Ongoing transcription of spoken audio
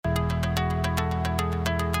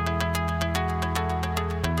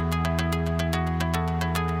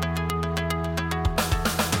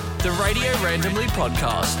the Radio Randomly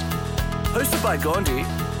podcast. Hosted by Gawndy,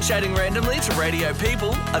 chatting randomly to radio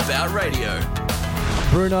people about radio.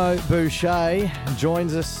 Bruno Bouchet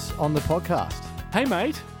joins us on the podcast. Hey,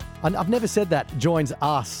 mate. I've never said that, joins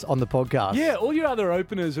us on the podcast. Yeah, all your other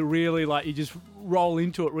openers are really like you just roll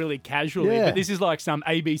into it really casually. Yeah. But this is like some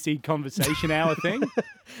ABC conversation hour thing.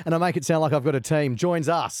 And I make it sound like I've got a team. Joins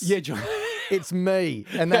us. Yeah, John. It's me,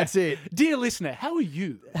 and that's it. Dear listener, how are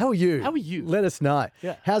you? How are you? How are you? Let us know.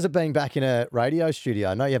 Yeah. How's it been back in a radio studio?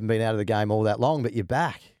 I know you haven't been out of the game all that long, but you're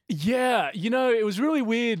back. Yeah, it was really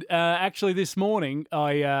weird. Actually, this morning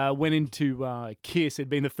I went into KISS. It'd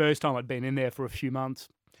been the first time I'd been in there for a few months.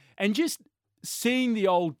 And just seeing the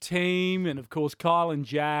old team, and of course Kyle and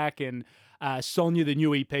Jack and Sonia, the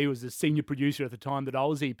new EP, was the senior producer at the time that I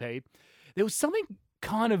was EP. There was something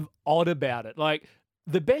kind of odd about it. Like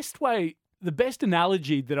the best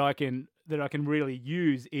analogy that I can really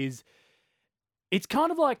use is it's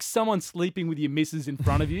kind of like someone sleeping with your missus in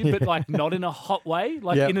front of you, but like not in a hot way,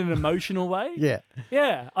 like in an emotional way. Yeah.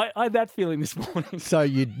 Yeah, I had that feeling this morning. So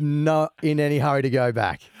you're not in any hurry to go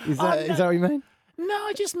back. Is that what you mean? No,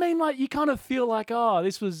 I just mean like you kind of feel like, oh,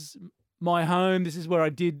 this was my home. This is where I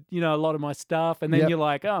did, a lot of my stuff. And then you're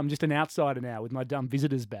like, oh, I'm just an outsider now with my dumb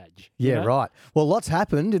visitor's badge. Yeah, right. Well, lots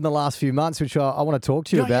happened in the last few months, which I want to talk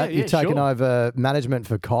to you about. You've taken over management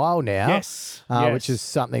for Kyle now. Yes. Which is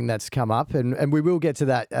something that's come up. And we will get to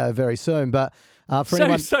that very soon. But for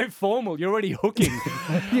anyone... So formal. You're already hooking.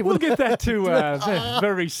 We'll get that to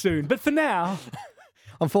very soon. But for now...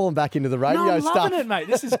 I'm falling back into the radio I'm stuff. loving it, mate.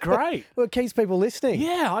 This is great. Well, it keeps people listening.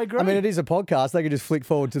 Yeah, I agree. I mean, it is a podcast. They can just flick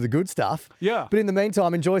forward to the good stuff. Yeah. But in the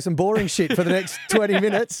meantime, enjoy some boring shit for the next 20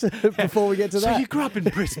 minutes before we get to that. So you grew up in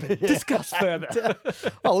Brisbane. Discuss further.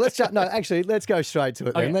 Let's go straight to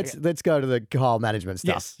it then. Let's go to the Kyle management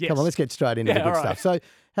stuff. Yes. Come on, let's get straight into the good stuff. So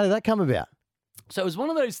how did that come about? So it was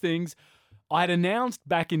one of those things. I had announced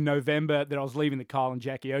back in November that I was leaving the Kyle and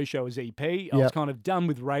Jackie O show as EP. I was kind of done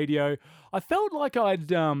with radio. I felt like I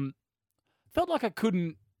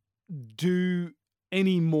couldn't do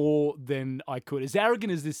any more than I could. As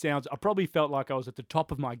arrogant as this sounds, I probably felt like I was at the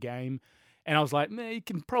top of my game. And I was like, man, you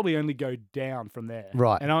can probably only go down from there.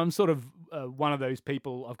 Right. And I'm sort of one of those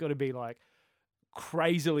people, I've got to be like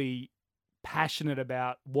crazily passionate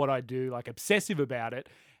about what I do, like obsessive about it.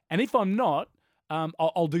 And if I'm not,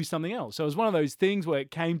 I'll do something else. So it was one of those things where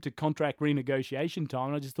it came to contract renegotiation time.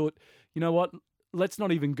 And I just thought, you know what, let's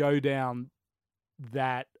not even go down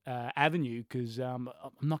that avenue because I'm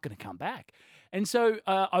not going to come back. And so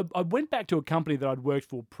I went back to a company that I'd worked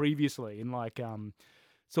for previously in like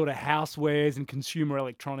sort of housewares and consumer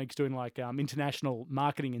electronics, doing like international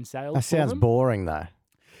marketing and sales. That sounds boring though.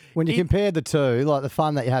 When you compare the two, like the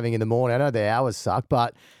fun that you're having in the morning, I know the hours suck,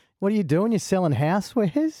 but what are you doing? You're selling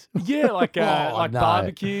housewares? Yeah, like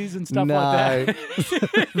barbecues and stuff like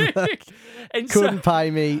that. And couldn't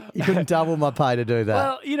pay me. You couldn't double my pay to do that.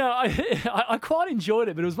 Well, I quite enjoyed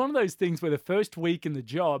it, but it was one of those things where the first week in the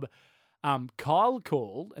job, Kyle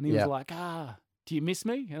called and he was like, do you miss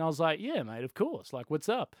me? And I was like, yeah, mate, of course. Like, what's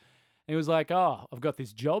up? And he was like, oh, I've got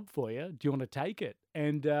this job for you. Do you want to take it?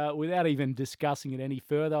 And without even discussing it any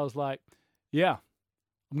further, I was like, yeah.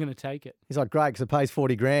 I'm going to take it. He's like, great, because it pays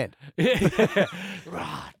 40 grand.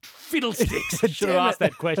 Fiddlesticks. Should have asked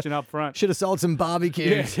that question up front. Should have sold some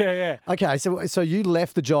barbecues. Yeah. Okay, so you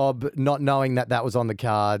left the job not knowing that was on the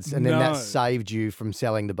cards, and then that saved you from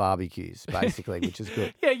selling the barbecues, basically, which is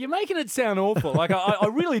good. Yeah, you're making it sound awful. Like, I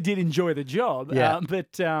really did enjoy the job. Yeah.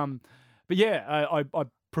 But yeah, I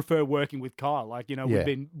prefer working with Kyle. Like, we've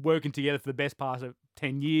been working together for the best part of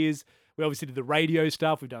 10 years. We obviously did the radio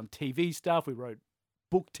stuff. We've done TV stuff. We wrote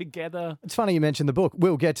book together. It's funny you mentioned the book.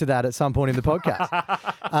 We'll get to that at some point in the podcast.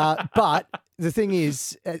 But the thing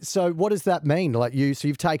is, so what does that mean? Like so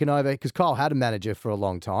you've taken over, because Kyle had a manager for a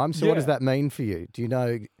long time. So what does that mean for you? Do you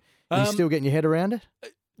know, are you still getting your head around it?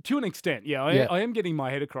 To an extent, yeah. I am getting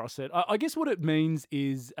my head across it. I guess what it means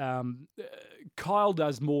is Kyle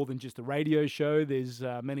does more than just a radio show. There's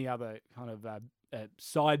many other kind of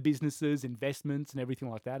side businesses, investments and everything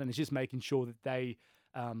like that. And it's just making sure that they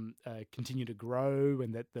continue to grow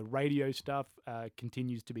and that the radio stuff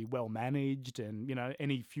continues to be well managed and,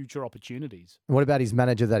 any future opportunities. What about his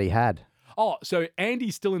manager that he had? Oh, so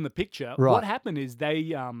Andy's still in the picture. Right. What happened is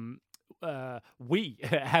we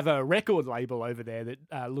have a record label over there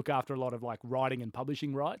that look after a lot of like writing and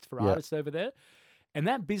publishing rights for artists over there. And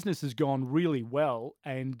that business has gone really well.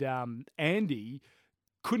 And Andy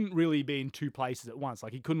couldn't really be in two places at once.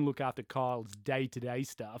 Like he couldn't look after Kyle's day-to-day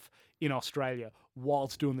stuff in Australia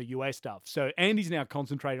whilst doing the US stuff. So Andy's now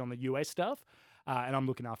concentrating on the US stuff, and I'm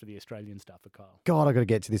looking after the Australian stuff for Kyle. God, I've got to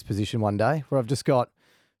get to this position one day where I've just got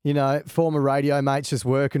You know, former radio mates just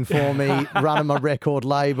working for me, running my record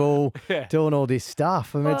label, doing all this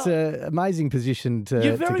stuff. I mean, it's an amazing position to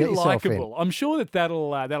You're get very yourself likable. I'm sure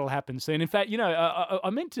that'll happen soon. In fact, you know, I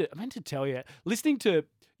meant to tell you, listening to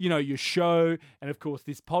your show and of course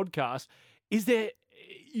this podcast, is there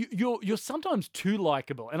you're sometimes too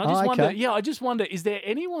likable, and I just wonder. Yeah, I just wonder, is there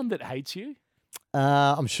anyone that hates you?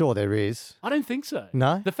 I'm sure there is. I don't think so.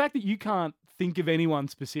 No? The fact that you can't think of anyone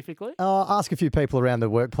specifically? Ask a few people around the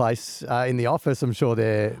workplace, in the office. I'm sure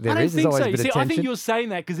there I don't is. think There's always so. a bit of See, I think tension. you're saying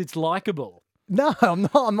that because it's likable. No, I'm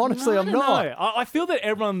not. I'm honestly, I'm not. No, I feel that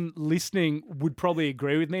everyone listening would probably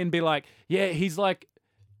agree with me and be like, yeah, he's like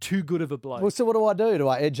too good of a bloke. Well, so what do I do? Do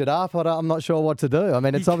I edge it up? I'm not sure what to do. I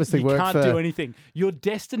mean, it's obviously you worked can't for... do anything. Your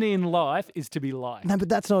destiny in life is to be liked. No, but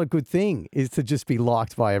that's not a good thing, is to just be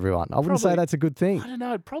liked by everyone. I wouldn't say that's a good thing. I don't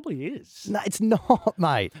know. It probably is. No, it's not,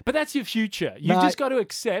 mate. But that's your future. You've just got to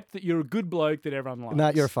accept that you're a good bloke that everyone likes. No,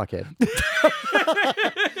 you're a fuckhead.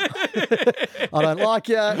 I don't like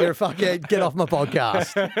you. You're a fuckhead. Get off my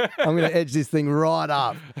podcast. I'm going to edge this thing right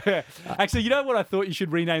up. Actually, you know what I thought you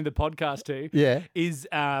should rename the podcast to? Yeah. Is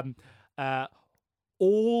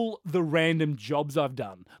all the random jobs I've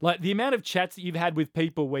done. Like the amount of chats that you've had with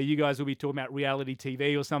people where you guys will be talking about reality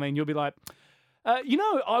TV or something, and you'll be like,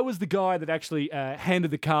 I was the guy that actually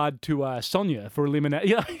handed the card to Sonia for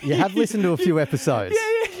elimination. You have listened to a few episodes.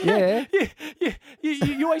 Yeah.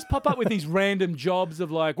 You always pop up with these random jobs of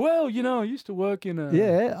like, well, I used to work in a...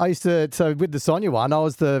 Yeah, I used to. So with the Sonia one, I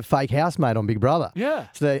was the fake housemate on Big Brother. Yeah.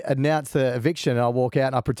 So they announce the eviction, and I walk out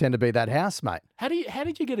and I pretend to be that housemate. How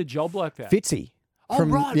did you get a job like that? Fitzy.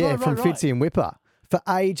 From Fitzy and Whipper. For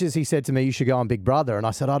ages, he said to me, you should go on Big Brother. And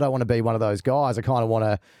I said, I don't want to be one of those guys. I kind of want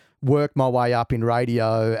to work my way up in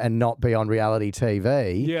radio and not be on reality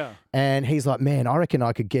TV. Yeah. And he's like, man, I reckon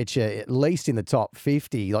I could get you at least in the top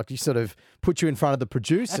 50. Like, you sort of put you in front of the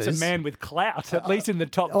producers. That's a man with clout, at least in the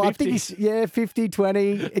top 50. I think he's, 50,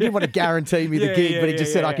 20. He didn't want to guarantee me the gig, but he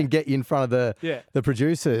just said, I can get you in front of the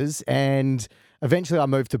producers. And eventually I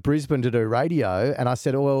moved to Brisbane to do radio, and I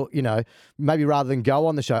said, well, maybe rather than go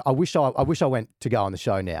on the show, I wish I went to go on the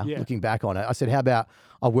show now, looking back on it. I said, how about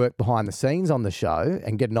I work behind the scenes on the show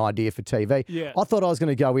and get an idea for TV? Yeah. I thought I was going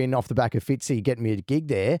to go in off the back of Fitzy, getting me a gig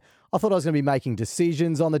there. I thought I was going to be making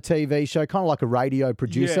decisions on the TV show, kind of like a radio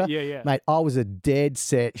producer. Yeah. Mate, I was a dead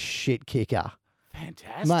set shit kicker.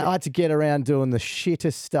 Fantastic. Mate, I had to get around doing the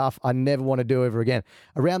shittest stuff I never want to do ever again.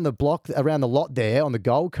 Around the lot there on the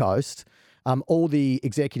Gold Coast, all the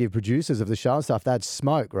executive producers of the show and stuff, they'd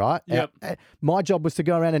smoke, right? Yep. My job was to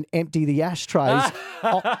go around and empty the ashtrays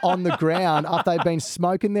on the ground after they'd been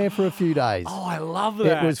smoking there for a few days. Oh, I love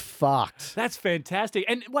that. It was fucked. That's fantastic.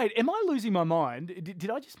 And wait, am I losing my mind? Did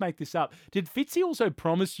I just make this up? Did Fitzy also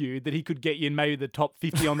promise you that he could get you in maybe the top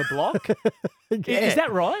 50 on the block? Is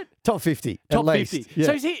that right? Top 50, Top at least. 50. Yeah.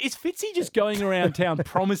 So is Fitzy just going around town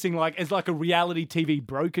promising as like a reality TV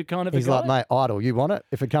broker kind of a He's guy? like, mate, Idol, you want it?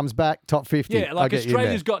 If it comes back, top 50. Yeah, I'll like get you in there.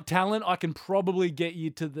 Australia's Got Talent, I can probably get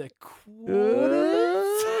you to the quarters.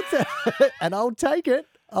 And I'll take it.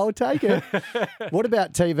 What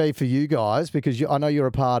about TV for you guys? Because I know you're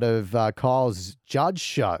a part of Kyle's Judge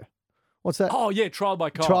show. What's that? Oh, yeah, Trial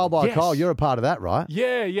by Kyle. Trial by Yes. Kyle. You're a part of that, right?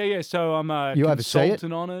 Yeah. So I'm a You oversee it?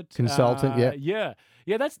 consultant on it. Consultant, Yeah.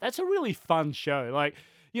 That's a really fun show. Like,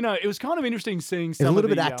 it was kind of interesting seeing some It's a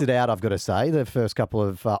little of bit acted out, I've got to say. The first couple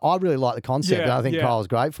of... I really like the concept, and I think Kyle's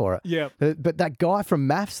great for it. Yeah. But that guy from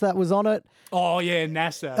Maths that was on it... Oh, yeah,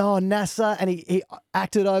 NASA. Oh, NASA, and he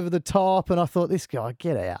acted over the top, and I thought, this guy,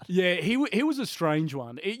 get out. Yeah, he was a strange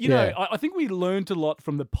one. I think we learned a lot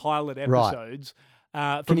from the pilot episodes.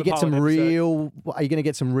 Can you get some real... Are you going to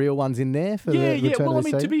get some real ones in there for the return Well, of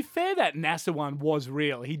the season? to be fair, that NASA one was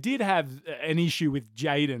real. He did have an issue with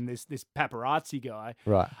Jaden, this paparazzi guy.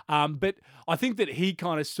 Right. But I think that he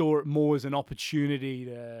kind of saw it more as an opportunity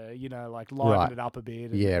to, liven it up a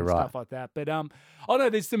bit and stuff like that. But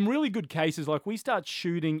there's some really good cases. Like we start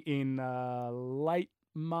shooting in late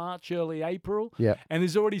March, early April. Yeah. And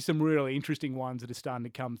there's already some really interesting ones that are starting to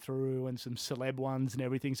come through and some celeb ones and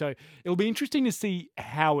everything. So it'll be interesting to see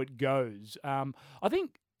how it goes. I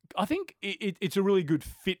think it's a really good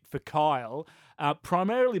fit for Kyle,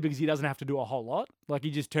 primarily because he doesn't have to do a whole lot. Like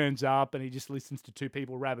he just turns up and he just listens to two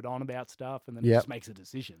people rabbit on about stuff and then he just makes a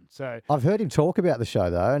decision. So I've heard him talk about the show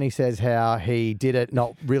though, and he says how he did it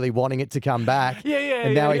not really wanting it to come back.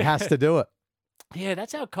 And now he has to do it. Yeah,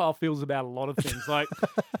 that's how Kyle feels about a lot of things. Like,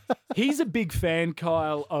 he's a big fan,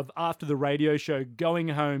 Kyle, of after the radio show, going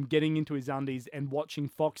home, getting into his undies and watching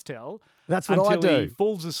Foxtel. That's what I do. Until he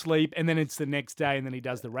falls asleep, and then it's the next day, and then he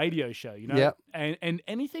does the radio show, Yep. And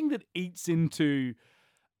anything that eats into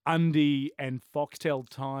Undy and Foxtel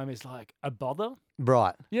time is like a bother.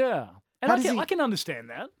 Right. Yeah. And How I does can, he- I can understand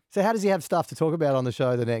that. So how does he have stuff to talk about on the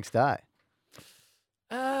show the next day?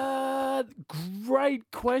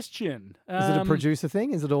 Great question. Is it a producer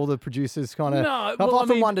thing? Is it all the producers kind of? No, I've well,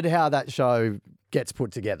 often wondered how that show gets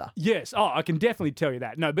put together. Yes. Oh, I can definitely tell you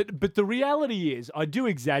that. No, but the reality is I do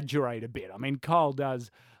exaggerate a bit. I mean, Kyle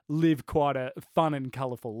does live quite a fun and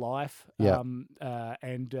colourful life. Yeah.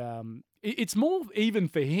 It's more even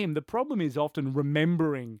for him. The problem is often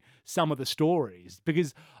remembering some of the stories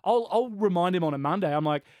because I'll remind him on a Monday. I'm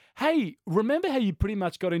like, hey, remember how you pretty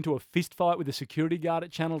much got into a fist fight with a security guard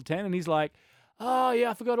at Channel 10? And he's like, oh,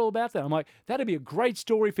 yeah, I forgot all about that. I'm like, that'd be a great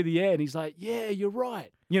story for the air. And he's like, yeah, you're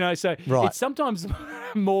right. So Right. it's sometimes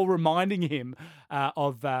more reminding him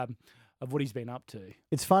of what he's been up to.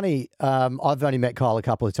 It's funny. I've only met Kyle a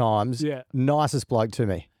couple of times. Yeah. Nicest bloke to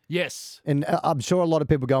me. Yes. And I'm sure a lot of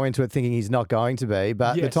people go into it thinking he's not going to be,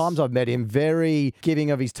 but the Yes. times I've met him, very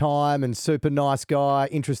giving of his time and super nice guy,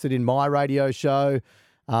 interested in my radio show.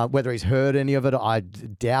 Whether he's heard any of it, I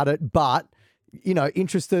doubt it, but,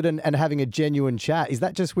 interested and having a genuine chat. Is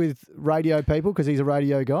that just with radio people because he's a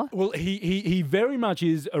radio guy? Well, he very much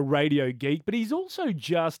is a radio geek, but he's also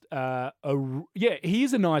just he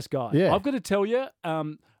is a nice guy. Yeah. I've got to tell you,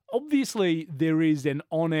 obviously there is an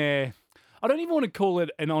on-air, I don't even want to call it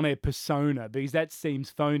an on-air persona because that seems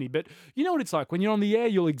phony, but you know what it's like when you're on the air,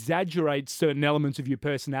 you'll exaggerate certain elements of your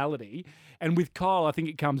personality. And with Kyle, I think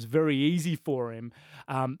it comes very easy for him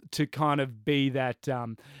to kind of be that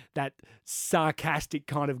sarcastic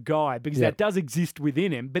kind of guy because that does exist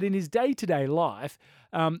within him. But in his day-to-day life,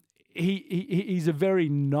 he's a very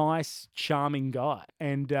nice, charming guy.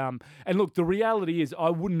 And look, the reality is I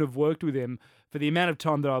wouldn't have worked with him for the amount of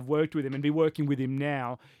time that I've worked with him and be working with him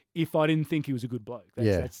now if I didn't think he was a good bloke.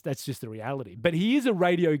 That's just the reality. But he is a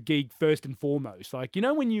radio geek first and foremost. Like,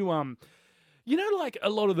 when you like a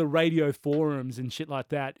lot of the radio forums and shit like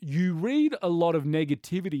that, you read a lot of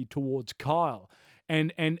negativity towards Kyle.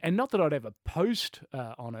 And not that I'd ever post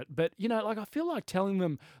on it, but, I feel like telling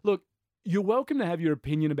them, look, you're welcome to have your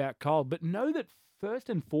opinion about Kyle, but know that first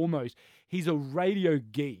and foremost, he's a radio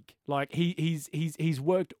geek. Like he's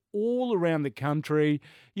worked all around the country,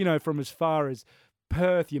 from as far as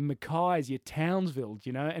Perth, your Mackays, your Townsville,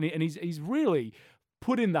 and he's really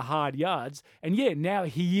put in the hard yards. And yeah, now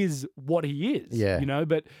he is what he is. Yeah.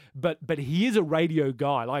 But he is a radio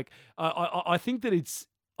guy. Like I think that it's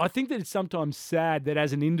sometimes sad that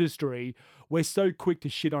as an industry we're so quick to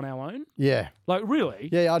shit on our own. Yeah. Like really.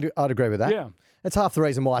 Yeah, I'd agree with that. Yeah. That's half the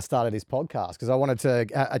reason why I started this podcast, because I wanted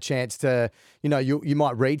a chance to, you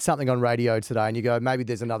might read something on radio today and you go, maybe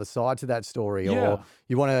there's another side to that story, or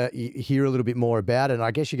you want to hear a little bit more about it. And I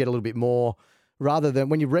guess you get a little bit more, rather than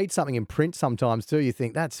when you read something in print sometimes too, you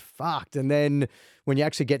think that's fucked. And then when you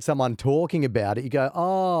actually get someone talking about it, you go,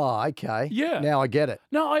 oh, okay. Yeah. Now I get it.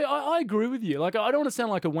 No, I agree with you. Like, I don't want to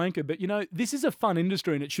sound like a wanker, but, this is a fun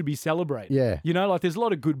industry and it should be celebrated. Yeah. Like there's a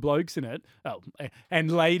lot of good blokes in it. Oh,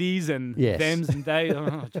 and ladies and thems and they,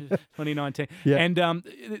 2019. Yeah. And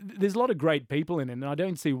there's a lot of great people in it. And I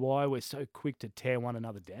don't see why we're so quick to tear one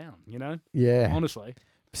another down, Yeah. Honestly.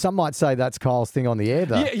 Some might say that's Kyle's thing on the air,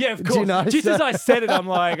 though. Yeah, of course. Just as I said it, I'm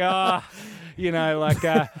like,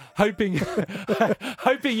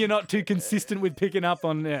 hoping you're not too consistent with picking up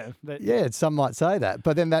on. Yeah, some might say that,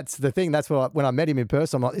 but then that's the thing. That's what when I met him in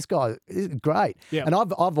person, I'm like, this guy is great. Yeah. And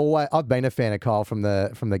I've been a fan of Kyle from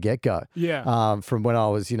the get go. Yeah. From when I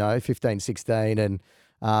was 15, 16, and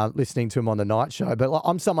listening to him on the night show. But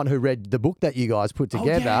I'm someone who read the book that you guys put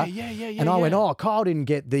together. Yeah. And I went, Kyle didn't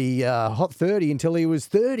get the Hot 30 until he was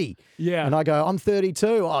 30. Yeah. And I go, I'm 32.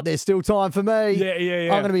 Oh, there's still time for me.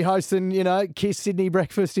 Yeah. I'm going to be hosting, Kiss Sydney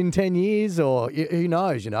Breakfast in 10 years, or who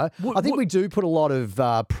knows, I think we do put a lot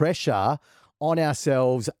of pressure on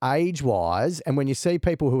ourselves age-wise. And when you see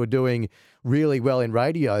people who are doing really well in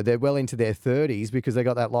radio, they're well into their 30s because they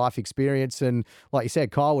got that life experience. And like you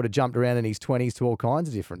said, Kyle would have jumped around in his 20s to all kinds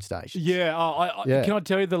of different stations. Yeah. Can I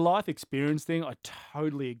tell you the life experience thing? I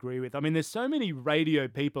totally agree with. I mean, there's so many radio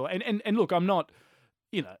people. And look, I'm not,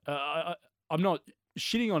 I'm not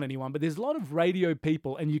shitting on anyone, but there's a lot of radio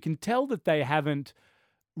people and you can tell that they haven't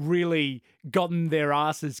really gotten their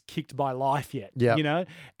asses kicked by life yet. Yeah.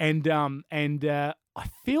 And I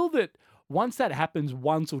feel that once that happens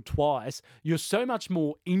once or twice, you're so much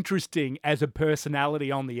more interesting as a personality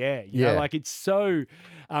on the air. You know, like it's so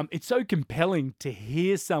compelling to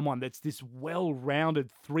hear someone that's this well-rounded,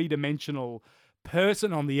 three-dimensional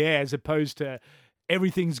person on the air as opposed to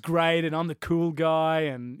everything's great and I'm the cool guy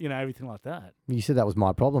and, you know, everything like that. You said that was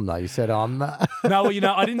my problem, though. You said I'm... No, well, you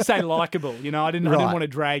know, I didn't say likable. You know, I didn't want to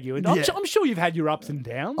drag you. And Yeah. I'm sure you've had your ups and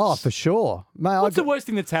downs. Oh, for sure. Mate, What's the worst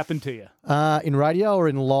thing that's happened to you? in radio or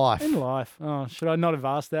in life? In life. Oh, should I not have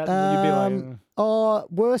asked that? You'd be like,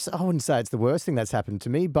 Worst, I wouldn't say it's the worst thing that's happened to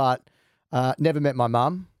me, but never met my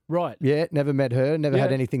mum. right. Yeah, never met her, never had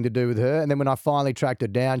Yeah. anything to do with her. And then when I finally tracked her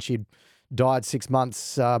down, she'd died 6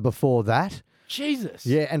 months before that. Jesus.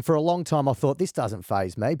 Yeah, and for a long time I thought, this doesn't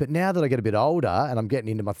faze me. But now that I get a bit older and I'm getting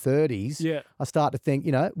into my 30s, Yeah. I start to think,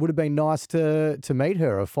 you know, it would have been nice to meet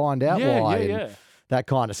her or find out why and that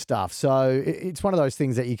kind of stuff. So it's one of those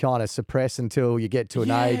things that you kind of suppress until you get to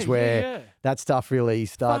an age where that stuff really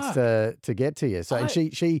starts to get to you. So and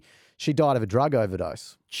she died of a drug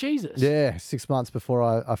overdose. Jesus. Yeah, 6 months before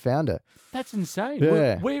I found her. That's insane.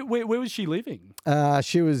 Yeah. Where was she living?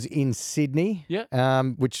 She was in Sydney, Yeah.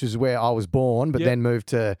 which is where I was born, but Yeah. then moved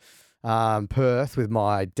to Perth with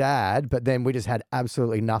my dad. But then we just had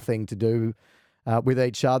absolutely nothing to do with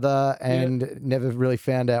each other and never really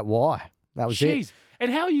found out why. That was it. Jeez.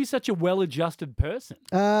 And how are you such a well-adjusted person?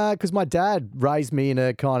 Because my dad raised me in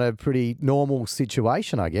a kind of pretty normal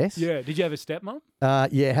situation, I guess. Yeah. Did you have a stepmom?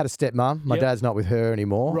 Yeah, had a stepmom. My Yep. dad's not with her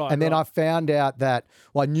anymore. Right, and then right. I found out that,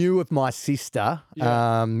 well, I knew of my sister,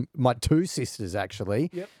 Yeah. my two sisters actually,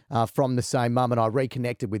 Yep. from the same mum, and I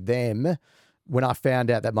reconnected with them when I found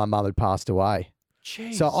out that my mum had passed away.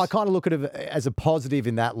 Jeez. So I kind of look at it as a positive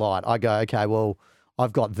in that light. I go, okay, well,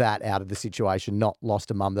 I've got that out of the situation, not lost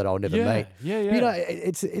a mum that I'll never meet. Yeah. You know,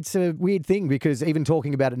 it's a weird thing because even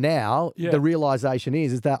talking about it now, Yeah. the realization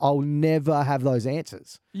is that I'll never have those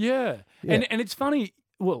answers. Yeah. Yeah. And it's funny,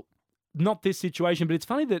 well, not this situation, but it's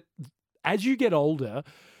funny that as you get older,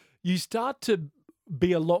 you start to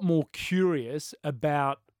be a lot more curious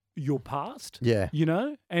about your past. Yeah. You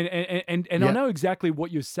know? And I Yeah. know exactly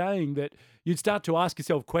what you're saying, that you'd start to ask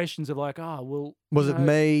yourself questions of like, oh, well, Was you it know,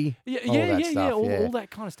 me? Yeah, All that stuff, all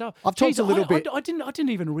that kind of stuff. I've talked Jeez, a little bit- I didn't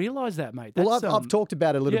even realize that, mate. Well, That's, I've talked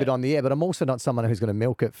about it a little yeah. bit on the air, but I'm also not someone who's going to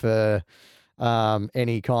milk it for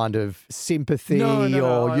any kind of sympathy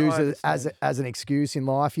No, or I use it understand. as an excuse in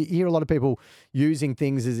life. You hear a lot of people using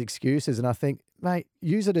things as excuses, and I think, mate,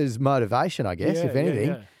 use it as motivation, I guess, Yeah, if yeah, anything,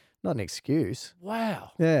 yeah. not an excuse.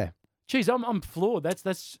 Wow. Yeah. Jeez, I'm floored.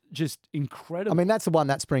 That's just incredible. I mean, that's the one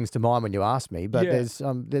that springs to mind when you ask me, but Yeah.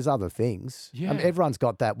 there's other things. Yeah. Everyone's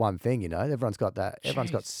got that one thing, you know. Everyone's got that.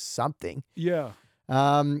 Everyone's got Jeez. something. yeah.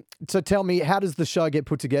 So tell me, how does the show get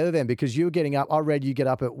put together then? Because you were getting up, I read you get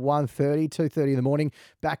up at 1:30, 2:30 in the morning,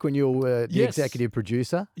 back when you were the Yes. executive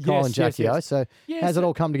producer, Yes, Kyle and yes, Jackie O. yes. So Yes, how's it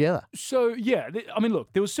all come together? So, yeah, I mean,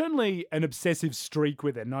 look, there was certainly an obsessive streak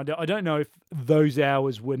with it. And I don't know if those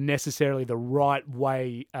hours were necessarily the right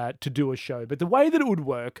way to do a show. But the way that it would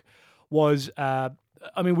work was, I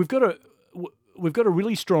mean, we've got a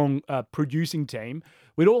really strong producing team.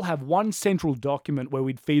 We'd all have one central document where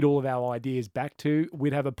we'd feed all of our ideas back to.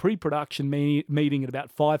 We'd have a pre-production meeting at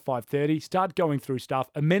about 5:30, start going through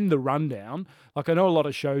stuff, amend the rundown. Like, I know a lot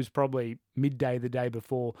of shows probably midday the day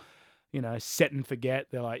before, you know, set and forget.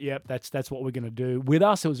 They're like, yep, that's what we're going to do. With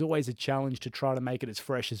us, it was always a challenge to try to make it as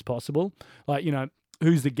fresh as possible. Like, you know,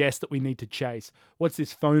 who's the guest that we need to chase? What's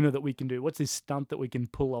this phoner that we can do? What's this stunt that we can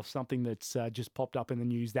pull off something that's just popped up in the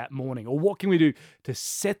news that morning? Or what can we do to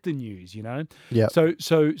set the news, you know? Yeah. So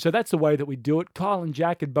that's the way that we do it. Kyle and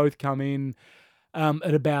Jack had both come in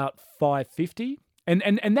at about 5:50. And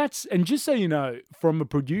just so you know, from a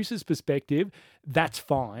producer's perspective, that's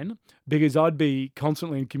fine, because I'd be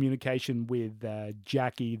constantly in communication with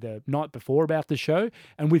Jackie the night before about the show.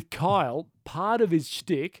 And with Kyle, part of his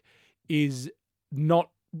shtick is not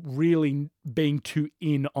really being too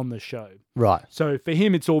in on the show. Right. So for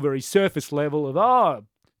him, it's all very surface level of, oh,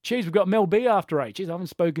 geez, we've got Mel B after 8. Geez, I haven't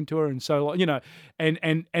spoken to her in so long, you know. And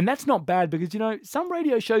that's not bad, because, you know, some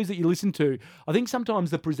radio shows that you listen to, I think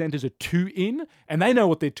sometimes the presenters are too in and they know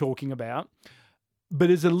what they're talking about. But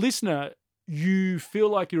as a listener, you feel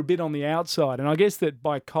like you're a bit on the outside. And I guess that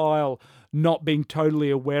by Kyle not being totally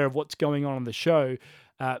aware of what's going on the show,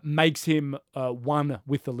 makes him one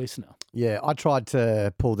with the listener. Yeah, I tried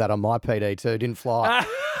to pull that on my PD too. Didn't fly.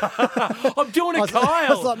 I'm doing a Kyle. I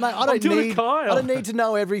was like, mate, I I'm doing a Kyle. I don't need to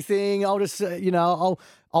know everything. I'll just, you know,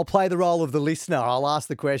 I'll play the role of the listener. I'll ask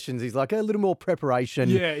the questions. He's like, a little more preparation.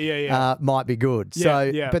 Yeah. Might be good. Yeah, So,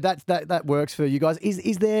 yeah. but that works for you guys.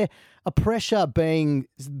 Is there a pressure being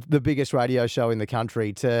the biggest radio show in the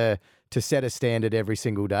country to set a standard every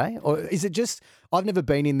single day? Or is it just, I've never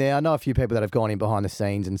been in there. I know a few people that have gone in behind the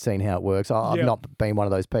scenes and seen how it works. I've Yeah. not been one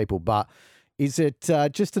of those people, but is it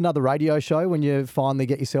just another radio show when you finally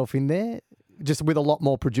get yourself in there? just with a lot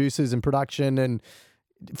more producers and production. And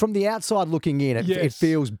from the outside looking in, it Yes.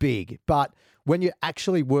 feels big. But when you're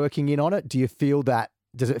actually working in on it, do you feel that?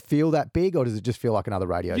 Does it feel that big, or does it just feel like another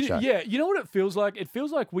radio show? Yeah, you know what it feels like? It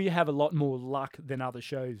feels like we have a lot more luck than other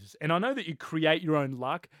shows. And I know that you create your own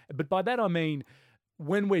luck, but by that I mean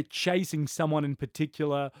when we're chasing someone in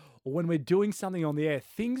particular or when we're doing something on the air,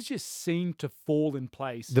 things just seem to fall in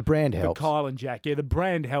place. The brand for helps. Kyle and Jack. Yeah, the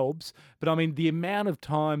brand helps. But I mean, the amount of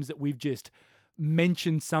times that we've just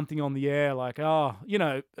mentioned something on the air, like, a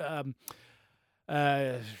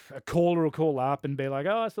caller will call up and be like,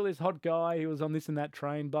 I saw this hot guy. He was on this and that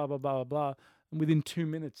train, blah, blah, blah, blah. And within 2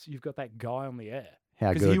 minutes, you've got that guy on the air.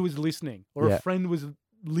 How Because he good. was listening or a friend was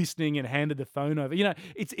listening and handed the phone over.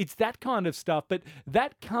 It's that kind of stuff. But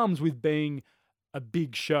that comes with being a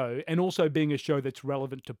big show and also being a show that's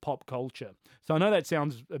relevant to pop culture. So I know that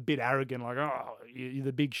sounds a bit arrogant, like, you're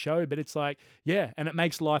the big show. But it's like, yeah, and it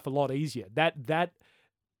makes life a lot easier. That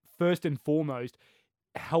first and foremost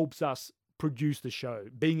helps us produce the show.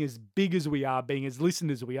 Being as big as we are, being as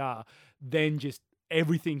listened as we are, then just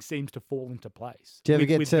everything seems to fall into place. Do you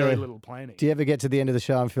ever with very little planning. Do you ever get to the end of the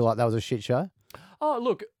show and feel like that was a shit show? Oh,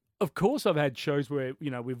 look, of course I've had shows where,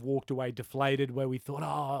 we've walked away deflated, where we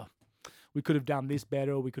thought, we could have done this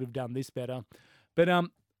better, or we could have done this better. But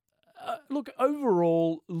look,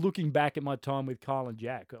 overall, looking back at my time with Kyle and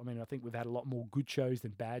Jack, I mean, I think we've had a lot more good shows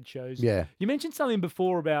than bad shows. Yeah. You mentioned something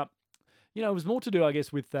before about, it was more to do, I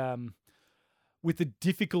guess, with the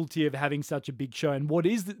difficulty of having such a big show. And what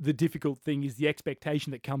is the difficult thing is the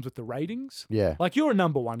expectation that comes with the ratings. Yeah. Like, you're a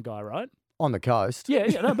number one guy, right? On the coast. Yeah,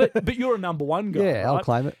 no, but you're a number one guy. Yeah, I'll right?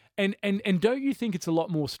 claim it. And don't you think it's a lot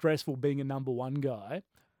more stressful being a number one guy?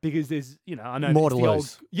 Because there's, I know More it's to the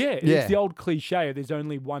lose. it's the old cliche of there's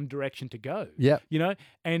only one direction to go. Yeah.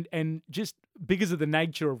 And just because of the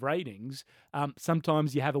nature of ratings,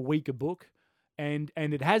 sometimes you have a weaker book. And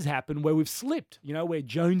it has happened where we've slipped, where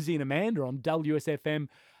Jonesy and Amanda on WSFM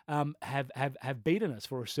have beaten us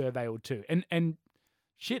for a survey or two. And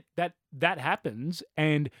shit, that happens.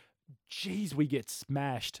 And geez, we get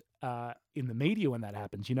smashed in the media when that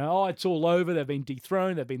happens. It's all over. They've been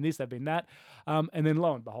dethroned. They've been this, they've been that. And then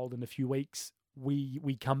lo and behold, in a few weeks,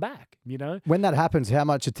 we come back, When that happens, how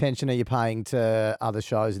much attention are you paying to other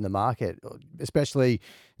shows in the market, especially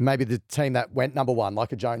maybe the team that went number one,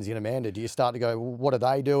 like a Jonesy and Amanda? Do you start to go, well, what are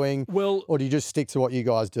they doing? Well, or do you just stick to what you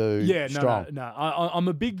guys do? Yeah, strong? No. I'm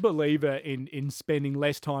a big believer in spending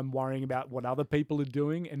less time worrying about what other people are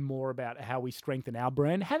doing and more about how we strengthen our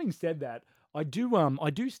brand. Having said that, I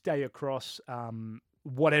do stay across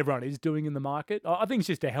what everyone is doing in the market. I think it's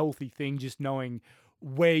just a healthy thing, just knowing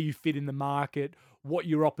where you fit in the market, what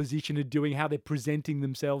your opposition are doing, how they're presenting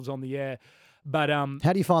themselves on the air. But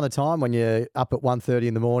how do you find the time when you're up at 1:30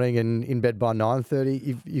 in the morning and in bed by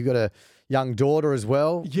 9:30? You've got a young daughter as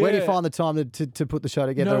well. Yeah. Where do you find the time to put the show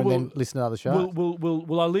together and then listen to other shows?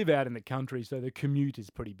 Well, I live out in the country, so the commute is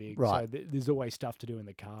pretty big. Right. So there's always stuff to do in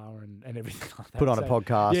the car and everything like that. Put on a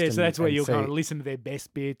podcast. Yeah, so that's where you'll see. kind of listen to their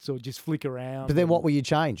best bits or just flick around. But then what will you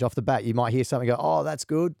change off the bat? You might hear something, go, oh, that's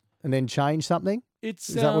good, and then change something? Is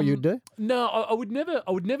that what you'd do? No, I would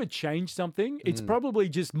never change something. It's probably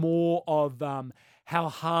just more of how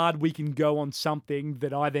hard we can go on something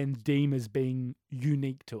that I then deem as being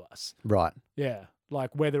unique to us. Right. Yeah,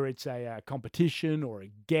 like whether it's a competition or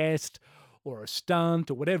a guest or a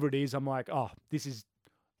stunt or whatever it is, I'm like, oh, this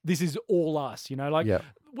is all us, Like, Yep.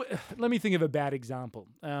 let me think of a bad example.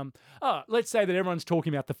 Let's say that everyone's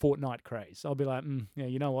talking about the Fortnite craze. I'll be like, yeah,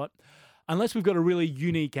 you know what? Unless we've got a really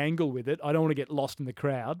unique angle with it, I don't want to get lost in the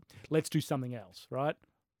crowd. Let's do something else, right?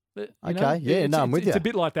 I'm with you. It's a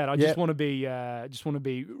bit like that. I just want to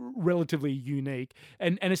be relatively unique,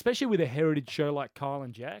 and especially with a heritage show like Kyle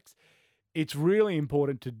and Jack's, it's really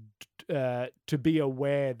important to be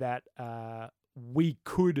aware that we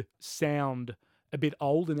could sound a bit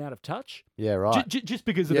old and out of touch. Yeah, right. Just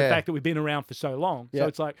because of the fact that we've been around for so long. Yeah. So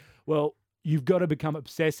it's like, well, you've got to become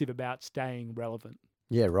obsessive about staying relevant.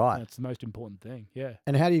 Yeah, right. That's the most important thing. Yeah.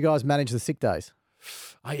 And how do you guys manage the sick days?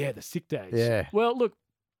 Oh, yeah, the sick days. Yeah. Well, look,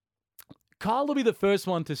 Kyle will be the first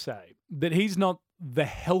one to say that he's not the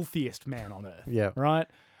healthiest man on earth. Yeah. Right?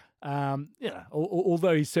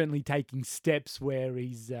 Although he's certainly taking steps where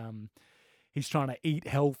he's trying to eat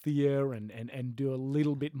healthier and do a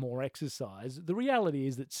little bit more exercise. The reality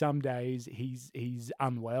is that some days he's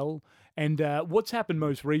unwell. And what's happened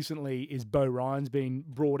most recently is Bo Ryan's been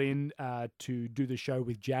brought in to do the show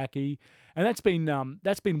with Jackie, and that's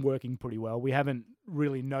been working pretty well. We haven't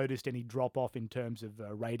really noticed any drop off in terms of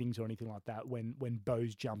ratings or anything like that when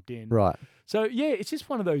Bo's jumped in. Right. So yeah, it's just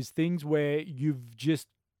one of those things where you've just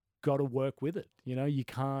got to work with it. You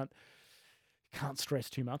can't. can't stress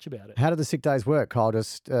too much about it. How do the sick days work, Kyle?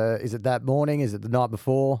 Just is it that morning? Is it the night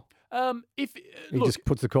before? If He just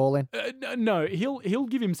puts the call in. no, he'll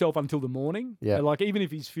give himself until the morning. Yeah. Like even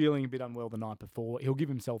if he's feeling a bit unwell the night before, he'll give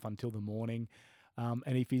himself until the morning. And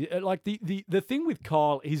if he like the thing with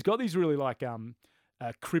Kyle, he's got these really like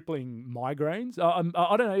crippling migraines.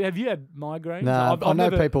 I don't know. Have you had migraines? No, I know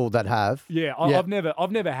people that have. Yeah, Yeah.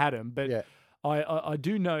 I've never had them, but Yeah. I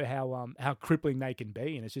do know how crippling they can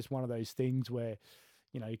be, and it's just one of those things where,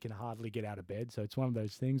 you can hardly get out of bed. So it's one of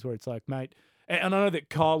those things where it's like, mate, and I know that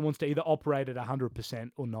Kyle wants to either operate at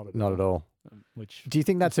 100% or not at all. Not at all. Which Do you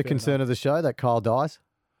think that's a fair concern enough. of the show that Kyle dies?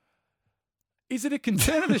 Is it a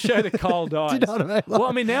concern of the show that Kyle dies? Do you know what I mean? Well,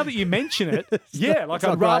 I mean, now that you mention it, yeah, like it's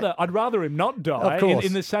not great. I'd rather him not die Of course.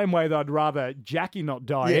 in the same way that I'd rather Jackie not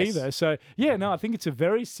die Yes. either. So yeah, no, I think it's a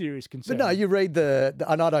very serious concern. But no, you read and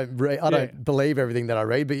I don't Yeah. believe everything that I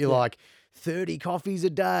read, but you're like 30 coffees a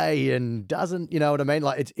day and doesn't, you know what I mean?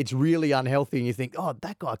 Like it's really unhealthy, and you think, oh,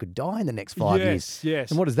 that guy could die in the next 5 years. Yes.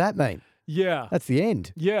 And what does that mean? Yeah. That's the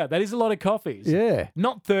end. Yeah, that is a lot of coffees. Yeah.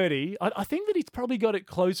 Not 30. I think that he's probably got it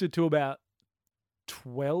closer to about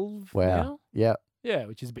 12 Wow. now. Yeah. Yeah,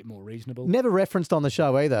 which is a bit more reasonable. Never referenced on the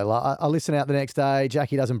show either. Like I listen out the next day.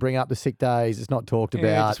 Jackie doesn't bring up the sick days. It's not talked Yeah,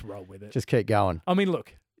 about. just roll with it. Just keep going. I mean,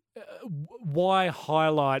 look, why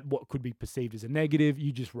highlight what could be perceived as a negative?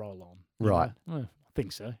 You just roll on. you Right. know? I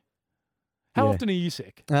think so. How Yeah. often are you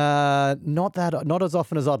sick? Not as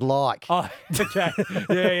often as I'd like. Oh, okay.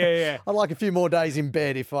 Yeah. I'd like a few more days in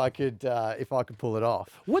bed if I could pull it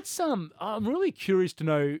off. What's I'm really curious to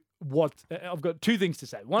know what I've got two things to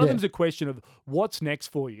say. One of Yeah. them's a question of what's next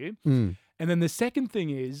for you, Mm. and then the second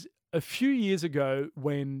thing is a few years ago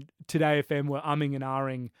when Today FM were umming and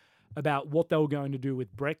ahhing about what they were going to do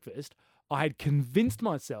with breakfast, I had convinced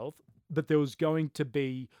myself that there was going to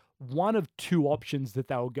be one of two options that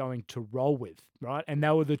they were going to roll with, right? And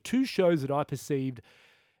they were the two shows that I perceived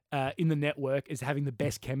in the network as having the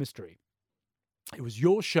best chemistry. It was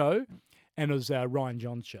your show, and it was Ryan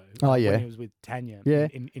John's show. Oh, yeah. When he was with Tanya. Yeah.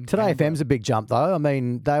 In Today Canberra. FM's a big jump though. I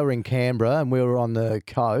mean, they were in Canberra and we were on the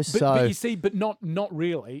coast. But you see, but not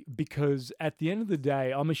really, because at the end of the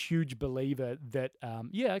day, I'm a huge believer that,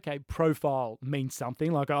 profile means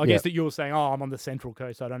something. Like I guess that you're saying, oh, I'm on the Central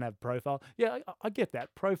Coast, so I don't have profile. Yeah, I get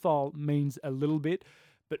that. Profile means a little bit,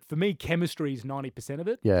 but for me, chemistry is 90% of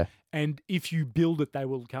it. Yeah. And if you build it, they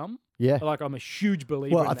will come. Yeah. Like I'm a huge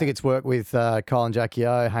believer. Well, in I think that. it's worked with Kyle and Jackie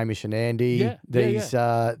O, Hamish and Andy. Yeah, These,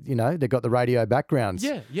 they've got the radio backgrounds.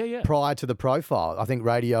 Yeah. Prior to the profile, I think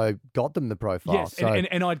radio got them the profile. Yes, So,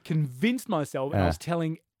 and I'd convinced myself, and I was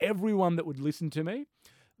telling everyone that would listen to me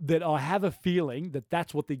that I have a feeling that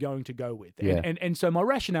that's what they're going to go with. Yeah. And so my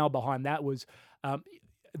rationale behind that was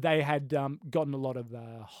they had gotten a lot of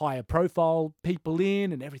higher profile people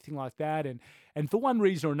in and everything like that. And for one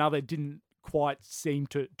reason or another, it didn't quite seem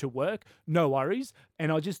to work. No worries.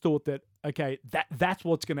 And I just thought that, okay, that's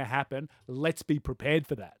what's going to happen. Let's be prepared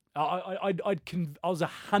for that. I was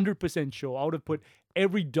 100% sure. I would have put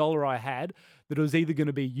every dollar I had that it was either going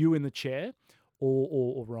to be you in the chair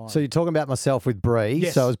or Ryan. So you're talking about myself with Bree.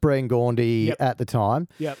 Yes. So it was Bree and Gawndy Yep. at the time.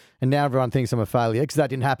 Yep. And now everyone thinks I'm a failure because that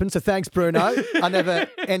didn't happen. So thanks, Bruno. I never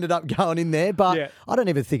ended up going in there, but Yeah. I don't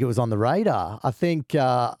even think it was on the radar. I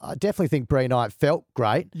definitely think Bree and I felt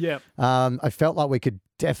great. Yeah. I felt like we could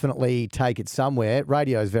definitely take it somewhere.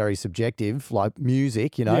 Radio is very subjective, like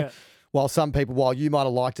music, you know. Yeah. While you might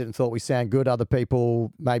have liked it and thought we sound good, other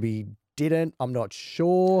people maybe didn't. I'm not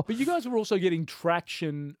sure. But you guys were also getting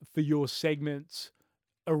traction for your segments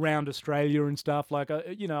around Australia and stuff. Like,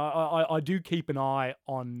 I do keep an eye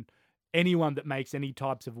on anyone that makes any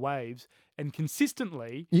types of waves, and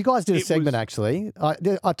consistently. You guys did a It segment was- actually.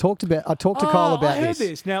 I talked to Kyle about I heard this.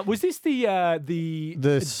 this. Now, was this the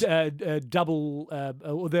double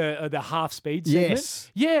or the half speed segment?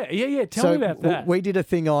 Yes. Yeah. Tell me about that. We did a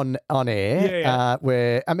thing on air Yeah.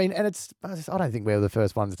 where I don't think we were the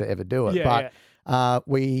first ones to ever do it, Yeah, but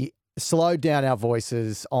we slowed down our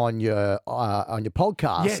voices on your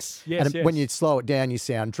podcast. Yes, And when you slow it down, you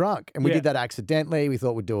sound drunk. And we Yeah. did that accidentally. We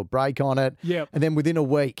thought we'd do a break on it. Yep. And then within a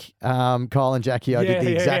week, Kyle and Jackie O did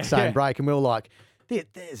the exact same break, and we were like,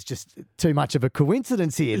 there's just too much of a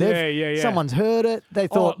coincidence here. Yeah. Someone's heard it. They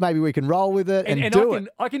thought maybe we can roll with it and do it.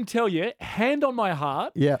 I can tell you, hand on my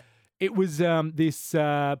heart, Yeah. it was this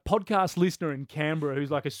podcast listener in Canberra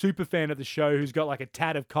who's like a super fan of the show, who's got like a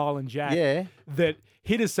tat of Kyle and Jack, Yeah. that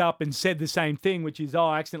hit us up and said the same thing, which is,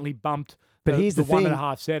 I accidentally bumped But here's the thing.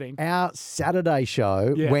 1.5 setting. Our Saturday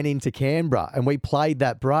show went into Canberra and we played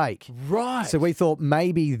that break. Right. So we thought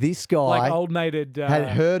maybe this guy Like old mate had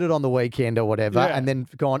heard it on the weekend or whatever and then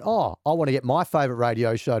gone, oh, I want to get my favourite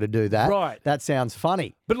radio show to do that. Right. That sounds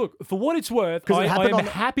funny. But look, for what it's worth, I am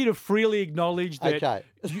happy to freely acknowledge that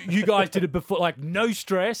you guys did it before. Like, no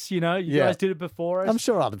stress, you guys did it before us. I'm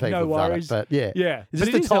sure other people have done it, but Yeah. It's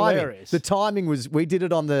just but it is hilarious. The timing was, we did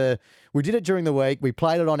it during the week. We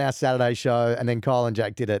played it on our Saturday show, and then Kyle and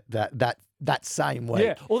Jack did it that same week.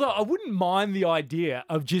 Yeah, although I wouldn't mind the idea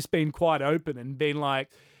of just being quite open and being like,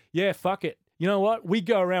 yeah, fuck it. You know what? We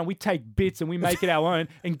go around, we take bits and we make it our own.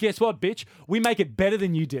 And guess what, bitch? We make it better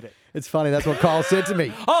than you did it. It's funny. That's what Kyle said to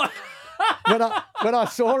me. Oh. When I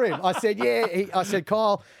saw him, I said, I said,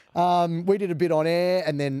 Kyle, we did a bit on air,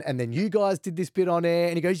 and then you guys did this bit on air.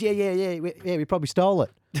 And he goes, we probably stole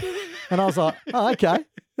it. And I was like, oh, okay.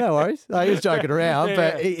 No worries. He was joking around,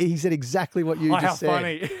 but he said exactly what you just said.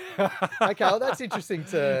 How funny. Okay, well, that's interesting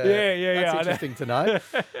to That's interesting to know.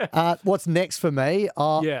 What's next for me?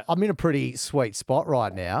 I'm in a pretty sweet spot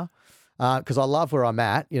right now because I love where I'm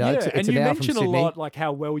at. It's and an you hour mentioned from Sydney. a lot like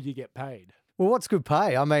how well you get paid. Well, what's good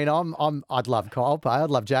pay? I mean, I'd love Kyle pay. I'd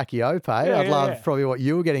love Jackie O pay. I'd love probably what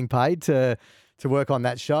you were getting paid to work on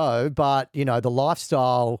that show. But the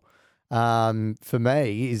lifestyle. For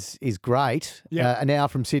me is great. An hour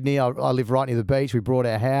from Sydney, I live right near the beach. We bought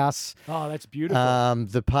our house. Oh, that's beautiful.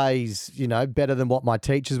 The pay's, better than what my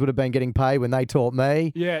teachers would have been getting paid when they taught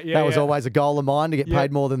me. That was always a goal of mine, to get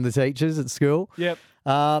paid more than the teachers at school. Yep.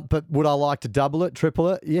 But would I like to double it, triple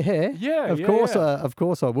it? Yeah. Of course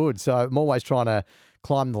I would. So I'm always trying to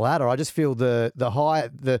climb the ladder. I just feel the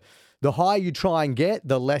higher you try and get,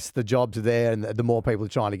 the less the jobs are there and the more people are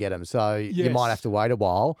trying to get them. So you might have to wait a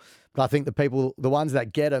while. But I think the ones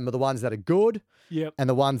that get them are the ones that are good and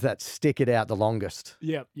the ones that stick it out the longest.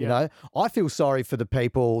 I feel sorry for the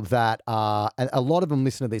people that are, and a lot of them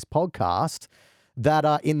listen to this podcast, that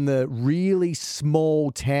are in the really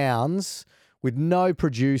small towns with no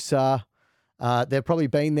producer. They've probably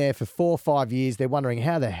been there for 4 or 5 years. They're wondering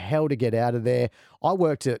how the hell to get out of there. I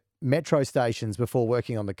worked at metro stations before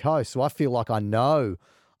working on the coast, so I feel like I know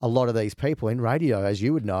a lot of these people in radio, as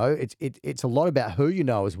you would know. It's a lot about who you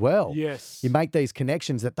know as well. Yes. You make these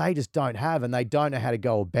connections that they just don't have, and they don't know how to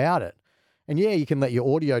go about it. And you can let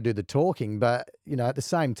your audio do the talking, but at the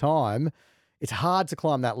same time, it's hard to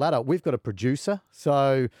climb that ladder. We've got a producer,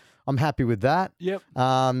 so I'm happy with that. Yep.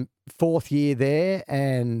 4th year there,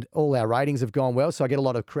 and all our ratings have gone well, so I get a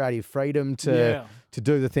lot of creative freedom to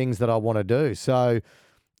do the things that I want to do. So,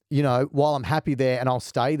 while I'm happy there and I'll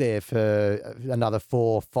stay there for another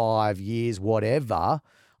 4, 5 years, whatever,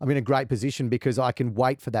 I'm in a great position because I can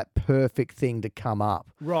wait for that perfect thing to come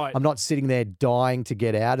up. Right. I'm not sitting there dying to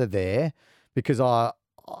get out of there because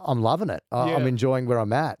I'm loving it. I'm enjoying where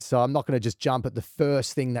I'm at. So I'm not going to just jump at the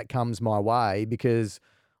first thing that comes my way because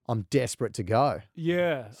I'm desperate to go.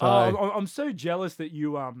 Yeah. So, I'm so jealous that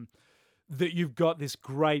you've got this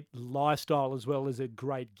great lifestyle as well as a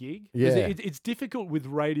great gig. Yeah. It's difficult with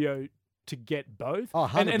radio to get both. Oh,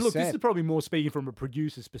 100%. And look, this is probably more speaking from a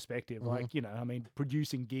producer's perspective. Like,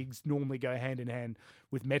 producing gigs normally go hand in hand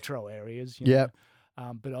with metro areas.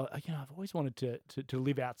 But I've always wanted to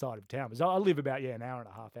live outside of town because I live about an hour and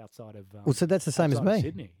a half outside of. Well, so that's the same as me.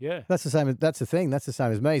 Sydney, yeah. That's the same. That's the thing. That's the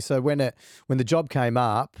same as me. So when the job came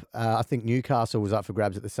up, I think Newcastle was up for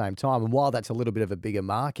grabs at the same time. And while that's a little bit of a bigger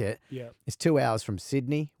market, it's 2 hours from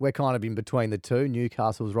Sydney. We're kind of in between the two.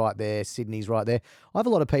 Newcastle's right there. Sydney's right there. I have a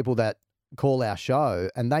lot of people that call our show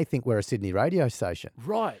and they think we're a Sydney radio station.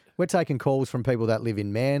 Right. We're taking calls from people that live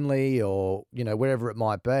in Manly or, wherever it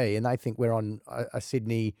might be, and they think we're on a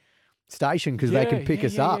Sydney station because they can pick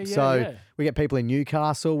us up. So we get people in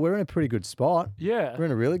Newcastle. We're in a pretty good spot. Yeah. We're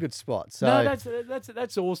in a really good spot. So no,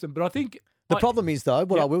 that's awesome. But I think the problem is, though,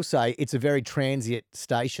 what I will say, it's a very transient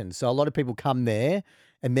station. So a lot of people come there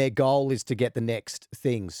and their goal is to get the next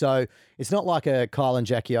thing. So it's not like a Kyle and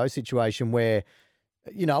Jackie O situation where,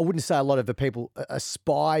 I wouldn't say a lot of the people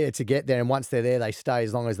aspire to get there, and once they're there, they stay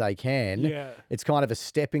as long as they can. Yeah. It's kind of a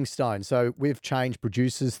stepping stone. So we've changed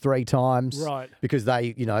producers 3 times, right? Because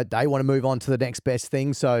they want to move on to the next best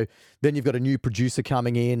thing. So then you've got a new producer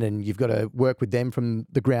coming in, and you've got to work with them from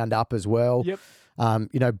the ground up as well.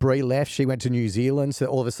 Yep. Bree left; she went to New Zealand, so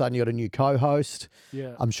all of a sudden you got a new co-host.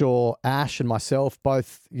 Yeah. I'm sure Ash and myself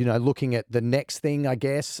both, looking at the next thing, I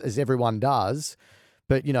guess, as everyone does.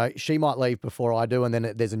 But, she might leave before I do, and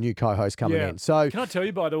then there's a new co-host coming in. So, can I tell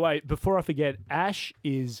you, by the way, before I forget, Ash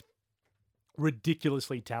is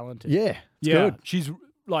ridiculously talented. Yeah, it's good. She's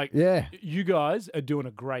Like, Yeah. you guys are doing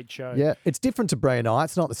a great show. Yeah, it's different to Brea and I.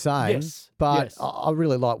 It's not the same, Yes, but yes. I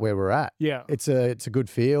really like where we're at. Yeah. It's a good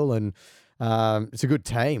feel and it's a good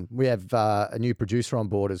team. We have a new producer on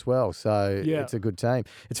board as well, so Yeah. it's a good team.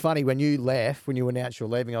 It's funny, when you left, when you announced you're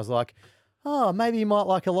leaving, I was like, oh, maybe you might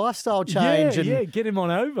like a lifestyle change and get him on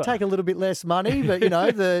over. take a little bit less money, but you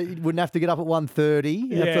wouldn't have to get up at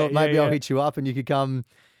 1:30. I thought maybe I'll hit you up and you could come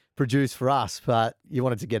produce for us, but you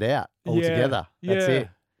wanted to get out altogether. That's it.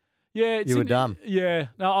 Yeah, You were done. Yeah,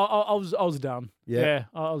 no, I was done. Yeah.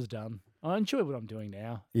 I was done. I enjoy what I'm doing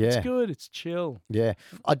now. Yeah. It's good. It's chill. Yeah.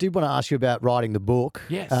 I did want to ask you about writing the book.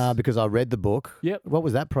 Yes. Because I read the book. Yep. What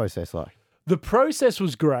was that process like? The process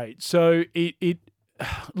was great. So it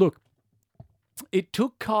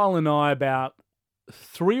took Kyle and I about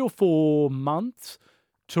 3 or 4 months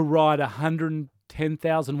to write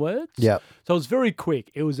 110,000 words. Yep. So it was very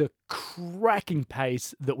quick. It was a cracking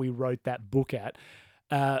pace that we wrote that book at.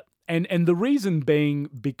 And the reason being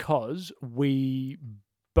because we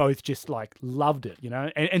both just like loved it,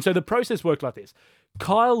 And so the process worked like this.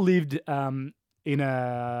 Kyle lived in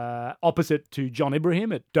opposite to John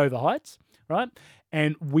Ibrahim at Dover Heights, right?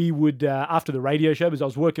 And we would, after the radio show, because I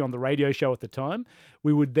was working on the radio show at the time,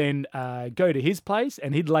 we would then go to his place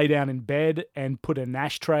and he'd lay down in bed and put an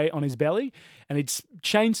ashtray on his belly and he'd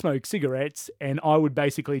chain smoke cigarettes. And I would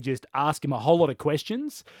basically just ask him a whole lot of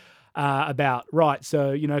questions about, right,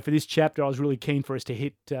 so, for this chapter, I was really keen for us to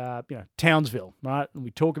hit, Townsville, right? And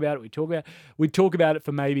we'd talk about it. We'd talk about it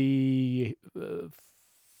for maybe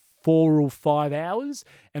 4 or 5 hours.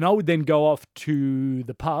 And I would then go off to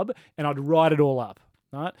the pub and I'd write it all up,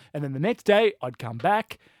 right? And then the next day I'd come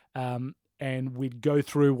back and we'd go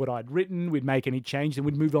through what I'd written. We'd make any change and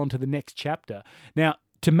we'd move on to the next chapter. Now,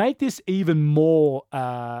 to make this even more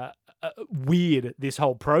weird, this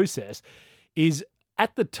whole process is,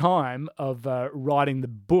 at the time of writing the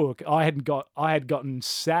book, I had gotten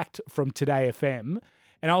sacked from Today FM,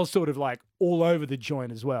 and I was sort of like all over the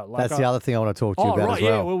joint as well. Like That's the other thing I want to talk to you about as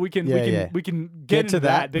well. Yeah, well, we can get into to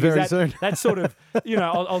that because very soon. That's sort of,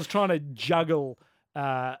 I was trying to juggle,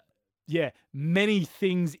 many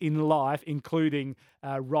things in life, including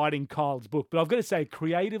writing Kyle's book. But I've got to say,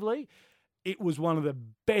 creatively, it was one of the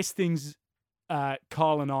best things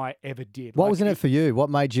Kyle and I ever did. What was in it for you? What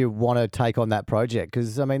made you want to take on that project?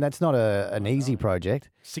 Because, that's not an easy project.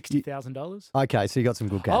 $60,000. Okay, so you got some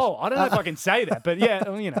good cash. Oh, I don't know if I can say that, but yeah,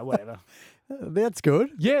 whatever. That's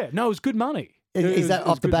good. Yeah, no, it was good money. Is that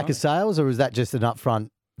off the back of sales or is that just an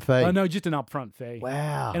upfront fee? Oh, no, just an upfront fee.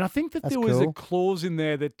 Wow. And I think that there was a clause in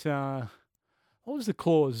there that, what was the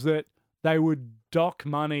clause? That they would dock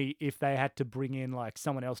money if they had to bring in like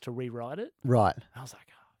someone else to rewrite it. Right. I was like,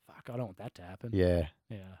 I don't want that to happen. Yeah.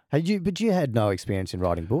 Yeah. But you had no experience in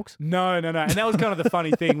writing books? No. And that was kind of the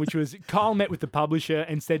funny thing, which was Kyle met with the publisher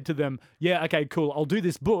and said to them, yeah, okay, cool, I'll do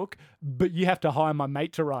this book, but you have to hire my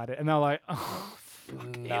mate to write it. And they're like, oh,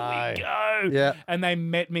 fuck, here we go. Yeah. And they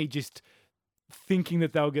met me just thinking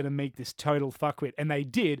that they were going to meet this total fuckwit, and they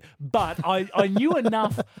did. But I knew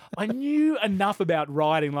enough. I knew enough about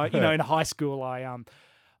writing. Like, in high school,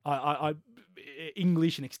 I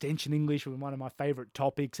English and extension English were one of my favorite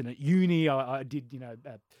topics. And at uni, I did,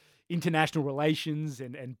 international relations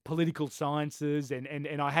and political sciences.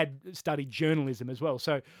 And I had studied journalism as well.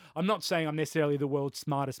 So I'm not saying I'm necessarily the world's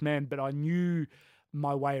smartest man, but I knew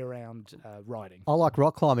my way around writing. I like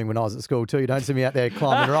rock climbing when I was at school too. You don't see me out there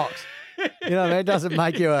climbing rocks. You know what I mean? It doesn't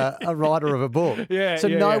make you a writer of a book. Yeah. So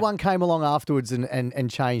no one came along afterwards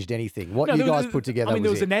and changed anything. What you guys put together there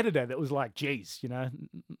was it. an editor that was like, geez,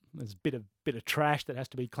 there's a bit of trash that has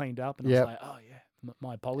to be cleaned up. And I was like, oh yeah,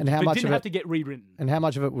 my apologies. And how but much it didn't of have it, to get rewritten. And how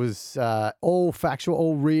much of it was all factual,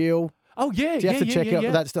 all real? Oh yeah. Do you have to check out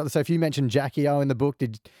that stuff? So if you mentioned Jackie O in the book,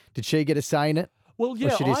 did she get a say in it? Well,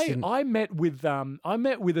 yeah, I met with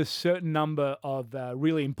a certain number of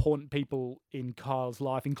really important people in Kyle's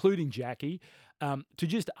life, including Jackie, to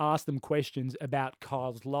just ask them questions about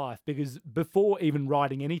Kyle's life. Because before even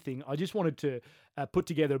writing anything, I just wanted to put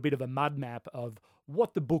together a bit of a mud map of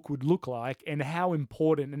what the book would look like and how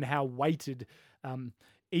important and how weighted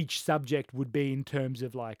each subject would be in terms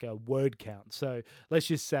of like a word count. So let's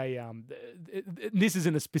just say, this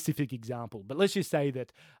isn't a specific example, but let's just say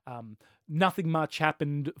that nothing much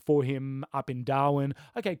happened for him up in Darwin.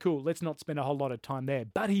 Okay, cool. Let's not spend a whole lot of time there.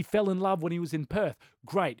 But he fell in love when he was in Perth.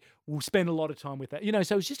 Great. We'll spend a lot of time with that.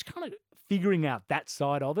 So it's just kind of figuring out that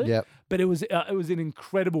side of it. Yep. But it was an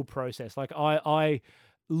incredible process. Like I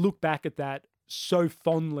look back at that so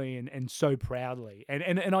fondly and so proudly.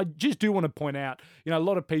 And I just do want to point out, a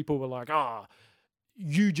lot of people were like,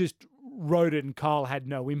 you just wrote it and Kyle had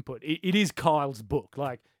no input. It is Kyle's book.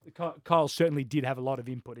 Like Kyle certainly did have a lot of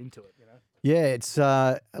input into it. Yeah, it's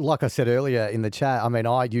like I said earlier in the chat. I mean,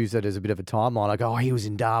 I use it as a bit of a timeline. I go, he was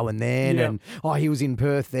in Darwin then, and he was in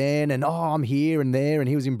Perth then, and I'm here and there, and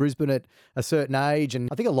he was in Brisbane at a certain age. And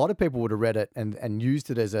I think a lot of people would have read it and used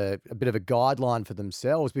it as a bit of a guideline for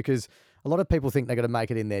themselves, because a lot of people think they're going to make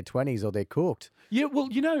it in their 20s or they're cooked. Yeah, well,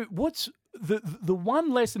 what's the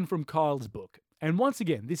one lesson from Kyle's book, and once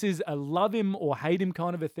again, this is a love him or hate him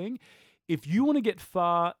kind of a thing. If you want to get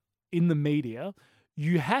far in the media,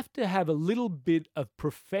 you have to have a little bit of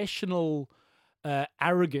professional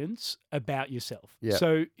arrogance about yourself. Yeah.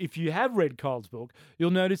 So if you have read Kyle's book, you'll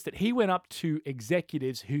notice that he went up to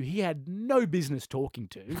executives who he had no business talking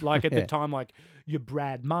to, like at the time, like your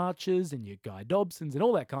Brad Marches and your Guy Dobsons and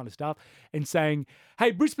all that kind of stuff, and saying, hey,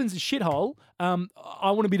 Brisbane's a shithole. I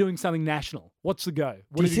want to be doing something national. What's the go?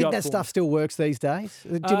 What do you think that stuff still works these days?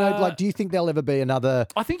 Do you know, do you think there'll ever be another?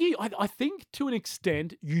 I think to an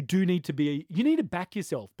extent you do need to be. You need to back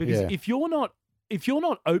yourself, because if you're not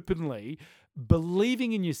openly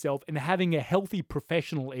believing in yourself and having a healthy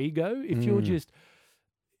professional ego,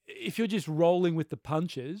 if you're just rolling with the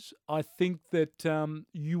punches, I think that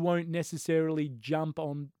you won't necessarily jump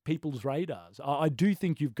on people's radars. I do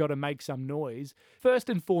think you've got to make some noise. First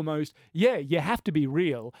and foremost, you have to be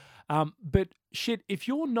real. But shit, if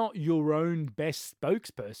you're not your own best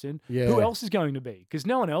spokesperson, who else is going to be? Because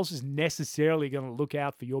no one else is necessarily going to look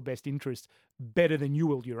out for your best interests better than you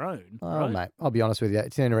will your own. Oh, right? mate, I'll be honest with you.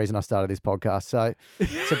 It's the only reason I started this podcast. So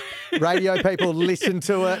radio people listen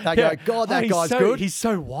to it. They go, God, that guy's good. He's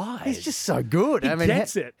so wise. He's just so good. He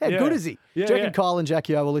gets it. How good is he? Do you reckon Kyle and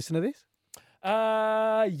Jackie O will listen to this?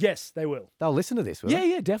 Yes, they will. They'll listen to this, will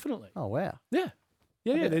they? Yeah, definitely. Oh, wow. Yeah.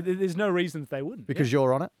 There's no reason that they wouldn't. Because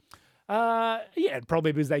you're on it?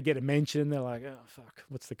 Probably because they get a mention. They're like, oh, fuck,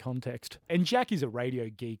 what's the context? And Jackie's a radio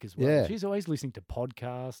geek as well. Yeah. She's always listening to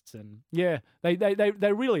podcasts, and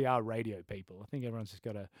they really are radio people. I think everyone's just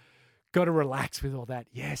got to relax with all that.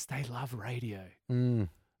 Yes, they love radio.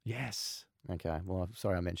 Yes. Okay. Well, I'm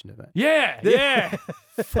sorry I mentioned it, mate. Yeah.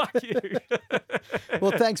 Fuck you.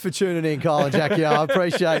 Well, thanks for tuning in, Kyle and Jackie. I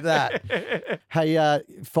appreciate that. Hey,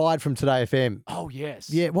 fired from Today FM. Oh, yes.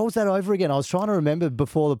 Yeah, what was that over again? I was trying to remember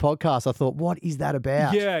before the podcast. I thought, what is that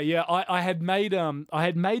about? Yeah. I had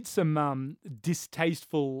made some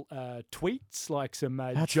distasteful tweets, like some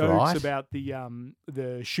jokes about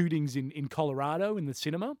the shootings in Colorado in the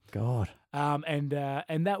cinema. God. And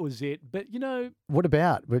that was it. But what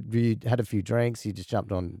about? You had a few drinks. You just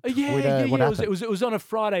jumped on Twitter. Yeah. What happened? It was on a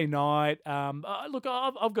Friday night. Look,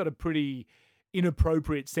 I've got a pretty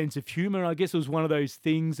inappropriate sense of humor. I guess it was one of those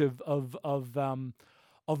things of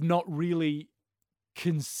not really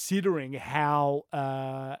considering how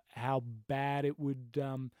bad it would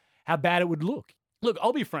look. Look,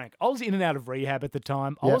 I'll be frank. I was in and out of rehab at the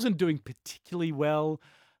time. I wasn't doing particularly well.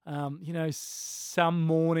 Some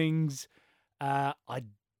mornings I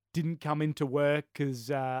didn't come into work because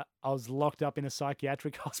I was locked up in a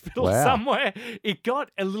psychiatric hospital somewhere. It got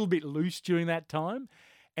a little bit loose during that time.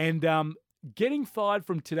 And getting fired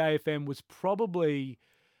from Today FM was probably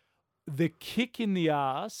the kick in the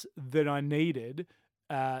ass that I needed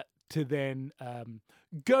to then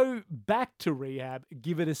go back to rehab,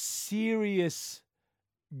 give it a serious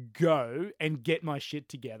go and get my shit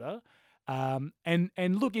together. And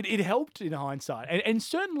look, it helped in hindsight. And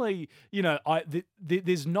certainly,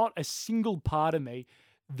 there's not a single part of me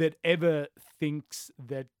that ever thinks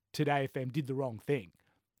that Today FM did the wrong thing.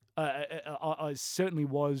 I certainly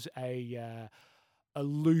was a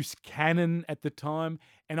loose cannon at the time,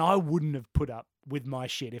 and I wouldn't have put up with my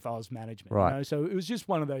shit if I was management. Right. So it was just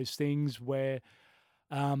one of those things where,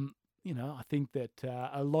 I think that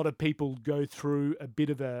a lot of people go through a bit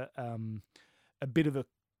of a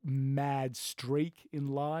mad streak in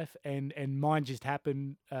life, and mine just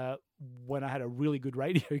happened when I had a really good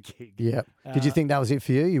radio gig. Yeah. Did you think that was it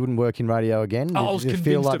for you? You wouldn't work in radio again? Did I was you convinced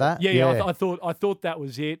feel like of that? it. Yeah. I thought that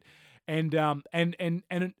was it. And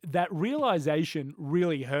that realization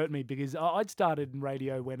really hurt me, because I'd started in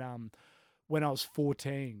radio when I was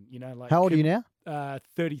 14. How old are you now?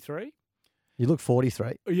 33. You look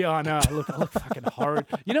 43. Yeah, I know. I look fucking horrid.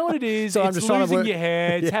 You know what it is? So I'm it's just trying to losing work- your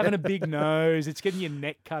hair. It's having a big nose. It's getting your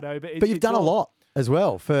neck cut over. But you've done a lot as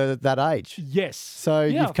well for that age. Yes. So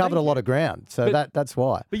you've covered a lot of ground. So that's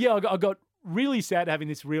why. But yeah, I got really sad having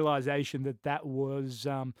this realization that was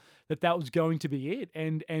going to be it.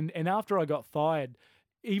 And after I got fired,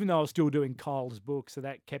 even though I was still doing Kyle's book, so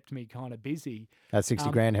that kept me kind of busy. That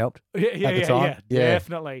 60 grand helped. Yeah, at the time.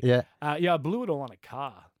 definitely. Yeah. I blew it all on a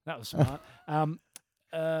car. That was smart.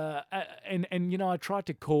 And I tried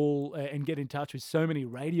to call and get in touch with so many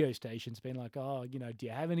radio stations, being like, oh, do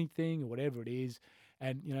you have anything or whatever it is?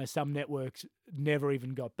 And some networks never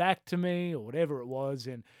even got back to me or whatever it was,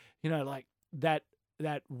 and like that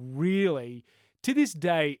really, to this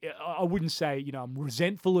day, I wouldn't say I'm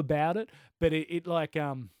resentful about it, but it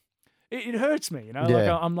hurts me, like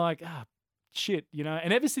I'm like, shit,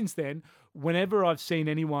 and ever since then, whenever I've seen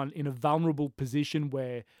anyone in a vulnerable position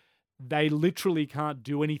where they literally can't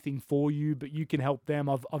do anything for you, but you can help them,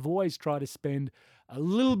 I've always tried to spend a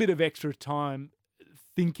little bit of extra time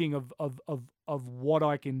thinking of what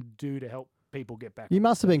I can do to help people get back. You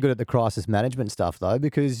must have been good at the crisis management stuff, though,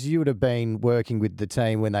 because you would have been working with the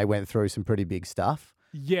team when they went through some pretty big stuff.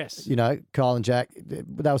 Yes. Kyle and Jack,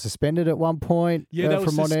 they were suspended at one point. Yeah, they were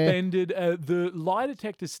from suspended. The lie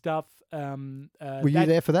detector stuff. Were you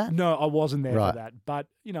there for that? No, I wasn't there for that. But,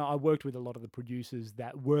 I worked with a lot of the producers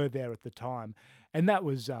that were there at the time. And that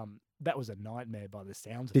was a nightmare by the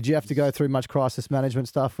sounds of it. Did you have to go through much crisis management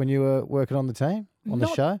stuff when you were working on the team, the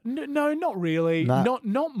show? No, not really. No.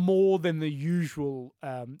 Not more than the usual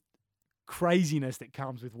craziness that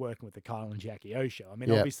comes with working with the Kyle and Jackie O show. I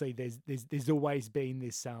mean, obviously, there's always been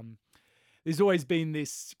this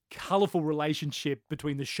colourful relationship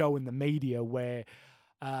between the show and the media where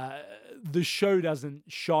the show doesn't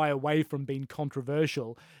shy away from being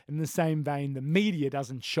controversial. In the same vein, the media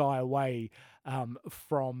doesn't shy away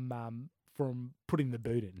from putting the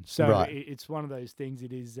boot in. So it's one of those things.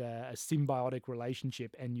 It is a symbiotic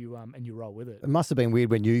relationship, and you roll with it. It must have been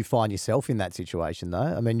weird when you find yourself in that situation, though.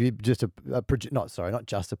 I mean, you're just not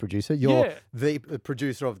just a producer. You're the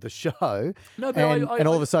producer of the show. No, and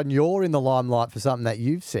all of a sudden you're in the limelight for something that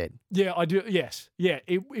you've said. Yeah, I do. Yes, yeah.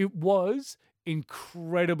 It was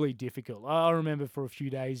incredibly difficult. I remember for a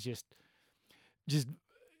few days just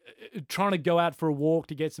trying to go out for a walk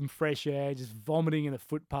to get some fresh air, just vomiting in a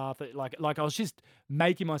footpath. Like I was just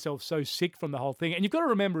making myself so sick from the whole thing. And you've got to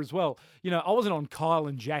remember as well, I wasn't on Kyle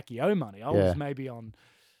and Jackie O money. I was maybe on,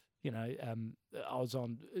 I was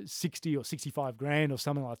on 60 or 65 grand or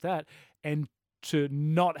something like that. And to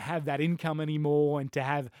not have that income anymore and to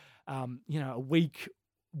have, a week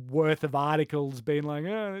worth of articles being like,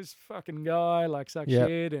 oh, this fucking guy sucks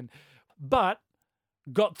shit. But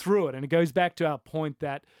got through it. And it goes back to our point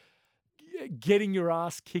that getting your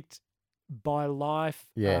ass kicked by life,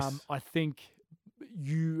 I think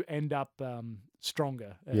you end up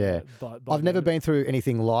stronger. I've never been through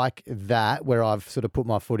anything like that where I've sort of put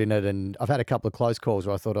my foot in it, and I've had a couple of close calls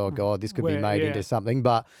where I thought, oh God, this could be made into something.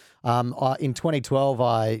 But in 2012,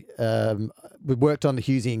 we worked on the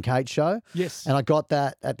Hughesy and Kate show. Yes. And I got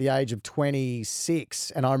that at the age of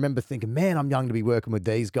 26. And I remember thinking, man, I'm young to be working with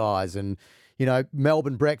these guys. And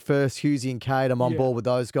Melbourne Breakfast, Hughesy and Kate, I'm on board with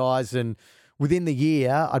those guys. And within the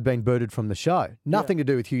year, I'd been booted from the show. Nothing to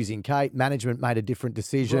do with Hughesy and Kate. Management made a different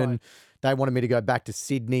decision. Right. They wanted me to go back to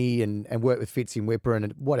Sydney and work with Fitzy and Whipper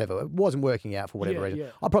and whatever. It wasn't working out for whatever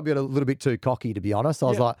reason. I probably got a little bit too cocky, to be honest. I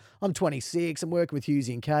was like, I'm 26. I'm working with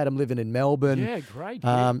Hughesy and Kate. I'm living in Melbourne. Yeah, great.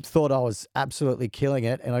 Thought I was absolutely killing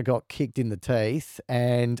it, and I got kicked in the teeth.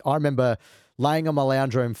 And I remember laying on my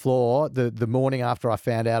lounge room floor the morning after I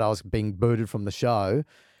found out I was being booted from the show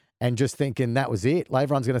and just thinking that was it.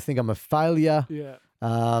 Everyone's going to think I'm a failure. Yeah.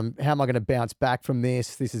 How am I going to bounce back from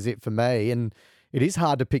this? This is it for me. And it is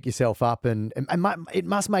hard to pick yourself up, and it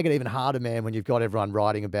must make it even harder, man, when you've got everyone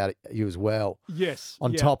writing about you as well. Yes.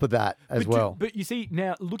 On top of that as well. But you see,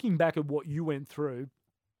 now looking back at what you went through,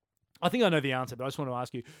 I think I know the answer, but I just want to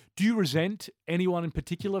ask you, do you resent anyone in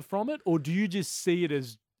particular from it, or do you just see it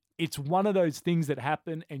as it's one of those things that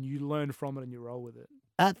happen and you learn from it and you roll with it?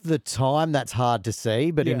 At the time, that's hard to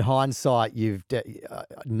see, but in hindsight,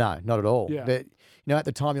 no, not at all. Yeah. But, at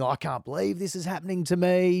the time, you're like, I can't believe this is happening to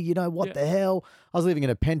me. What the hell? I was living in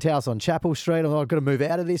a penthouse on Chapel Street. I'm like, I've got to move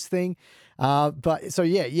out of this thing. At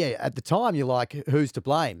the time, you're like, who's to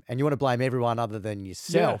blame? And you want to blame everyone other than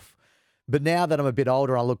yourself. Yeah. But now that I'm a bit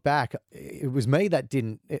older, I look back, it was me that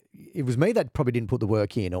it was me that probably didn't put the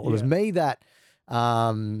work in, or it was me that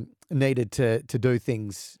needed to do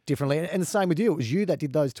things differently. And the same with you. It was you that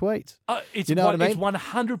did those tweets. It's you know what I mean? It's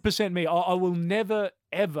 100% me. I will never,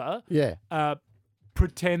 ever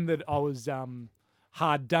pretend that I was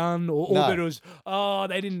hard done or that it was,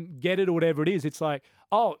 they didn't get it or whatever it is. It's like,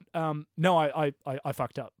 no, I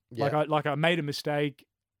fucked up. Yeah. Like I made a mistake,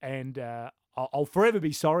 and I'll forever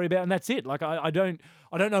be sorry about it, and that's it. Like I don't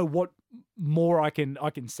know what more I can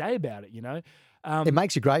say about it, It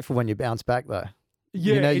makes you grateful when you bounce back, though.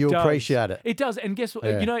 Yeah, you appreciate it. It does. And guess what?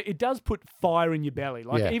 It does put fire in your belly.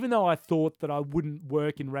 Even though I thought that I wouldn't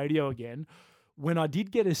work in radio again, when I did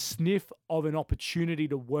get a sniff of an opportunity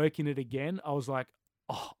to work in it again, I was like,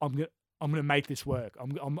 oh, I'm gonna make this work.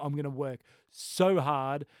 I'm gonna work so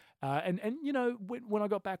hard. And you know, when I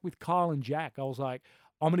got back with Kyle and Jack, I was like,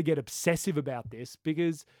 I'm gonna get obsessive about this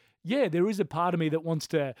because yeah, there is a part of me that wants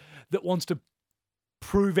to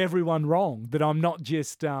prove everyone wrong, that I'm not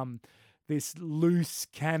just this loose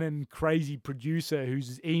cannon crazy producer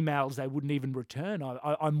whose emails they wouldn't even return.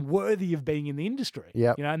 I'm worthy of being in the industry.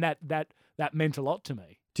 Yeah, you know, and that meant a lot to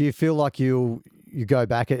me. Do you feel like you go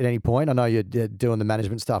back at any point? I know you're doing the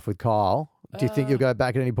management stuff with Kyle. Do you think you'll go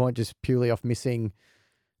back at any point just purely off missing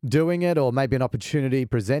doing it, or maybe an opportunity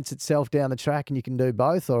presents itself down the track and you can do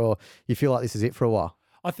both, or you feel like this is it for a while?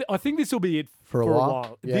 I think this will be it for a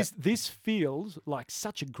while. Yeah. This feels like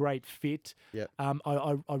such a great fit. Yeah.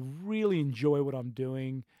 I really enjoy what I'm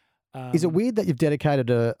doing. Is it weird that you've dedicated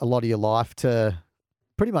a lot of your life to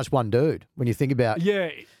pretty much one dude when you think about?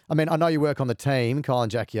 Yeah. I mean, I know you work on the team, Kyle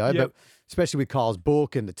and Jackie O, but especially with Kyle's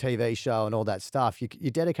book and the TV show and all that stuff,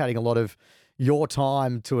 you're dedicating a lot of your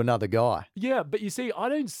time to another guy. Yeah, but you see, I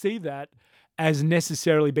don't see that as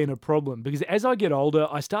necessarily being a problem because as I get older,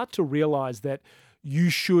 I start to realize that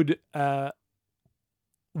you should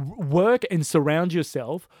work and surround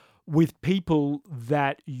yourself with people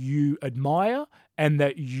that you admire and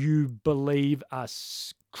that you believe are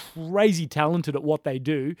crazy talented at what they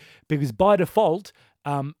do, because by default,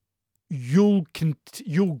 you'll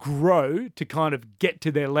grow to kind of get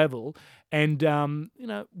to their level. And, you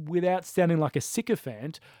know, without sounding like a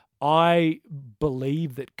sycophant, I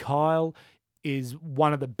believe that Kyle is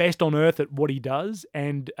one of the best on earth at what he does.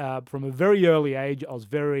 And from a very early age, I was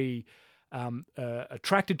very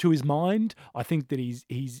attracted to his mind. I think that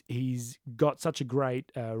he's got such a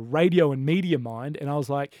great radio and media mind. And I was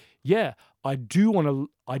like, yeah, I do want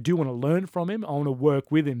to learn from him. I want to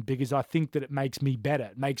work with him because I think that it makes me better.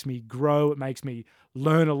 It makes me grow. It makes me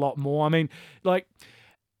learn a lot more. I mean, like,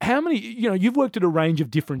 how many, you know, you've worked at a range of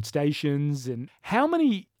different stations, and how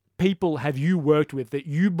many people have you worked with that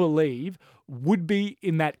you believe would be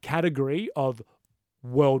in that category of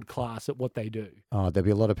world class at what they do? Oh, there'll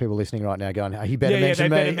be a lot of people listening right now going, he better mention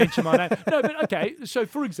they me. better mention my name. No, but okay. So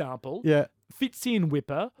for example, Fitzy and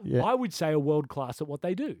Whipper, I would say are world class at what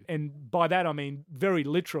they do. And by that, I mean, very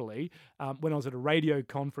literally, when I was at a radio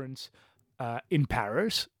conference in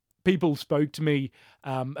Paris, people spoke to me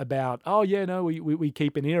about, we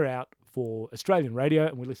keep an ear out for Australian radio,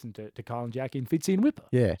 and we listen to Kyle and Jackie and Fitzy and Whipper.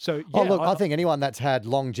 Yeah. So, yeah. Oh, look, I think anyone that's had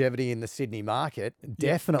longevity in the Sydney market,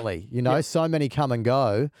 definitely, you know, so many come and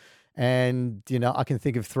go. And, you know, I can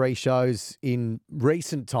think of 3 shows in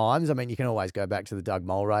recent times. I mean, you can always go back to the Doug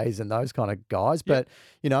Mulrays and those kind of guys. But,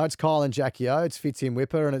 you know, it's Kyle and Jackie O, it's Fitzy and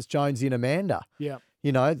Whipper, and it's Jonesy and Amanda. Yeah.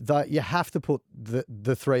 You know, you have to put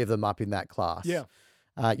the 3 of them up in that class. Yeah.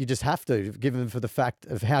 You just have to, given for the fact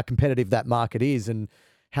of how competitive that market is and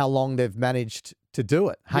how long they've managed to do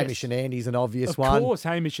it. Hamish and Andy's an obvious one. Of course,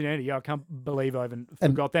 Hamish and Andy. I can't believe I even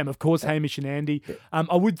forgot them. Of course, Hamish and Andy.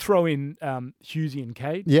 I would throw in Husey and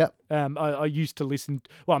Kate. Yeah. I used to listen.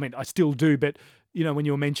 Well, I mean, I still do, but you know, when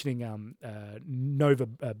you were mentioning Nova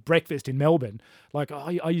Breakfast in Melbourne, like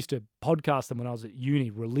I used to podcast them when I was at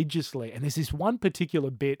uni religiously, and there's this one particular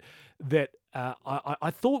bit that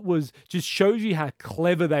I thought was just shows you how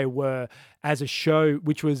clever they were as a show,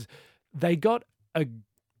 which was they got a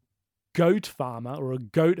goat farmer or a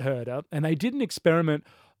goat herder, and they did an experiment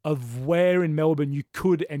of where in Melbourne you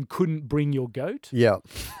could and couldn't bring your goat. Yeah.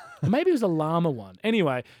 Maybe it was a llama one.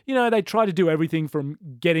 Anyway, you know, they tried to do everything from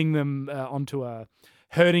getting them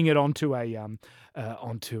herding it onto a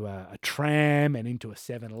tram and into a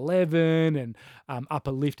 7-Eleven and up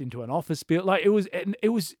a lift into an office building. Like it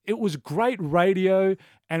was great radio,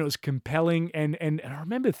 and it was compelling. And I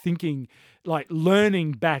remember thinking, like,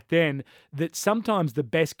 learning back then that sometimes the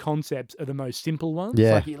best concepts are the most simple ones.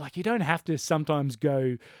 Yeah. Like you don't have to sometimes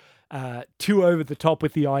go too over the top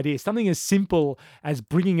with the idea. Something as simple as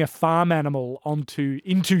bringing a farm animal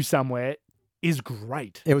into somewhere is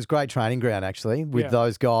great. It was great training ground, actually, with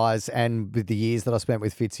those guys and with the years that I spent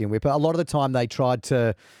with Fitzy and Whipper. A lot of the time they tried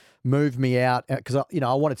to move me out because,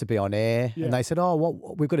 I wanted to be on air. Yeah. And they said,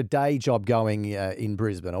 we've got a day job going in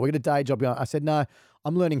Brisbane, or we've got a day job going. I said, no,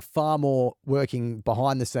 I'm learning far more working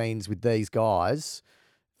behind the scenes with these guys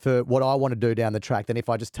for what I want to do down the track than if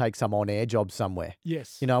I just take some on-air job somewhere.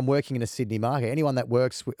 Yes. You know, I'm working in a Sydney market. Anyone that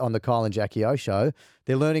works on the Kyle and Jackie O show,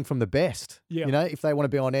 they're learning from the best. Yeah. You know, if they want to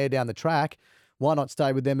be on air down the track, why not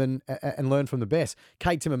stay with them and learn from the best?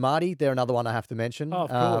 Kate, Tim and Marty, they're another one I have to mention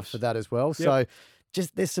for that as well. Yep. So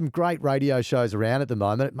just there's some great radio shows around at the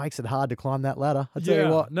moment. It makes it hard to climb that ladder. I tell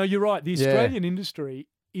you what. No, you're right. The Australian industry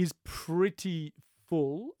is pretty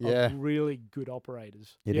full of really good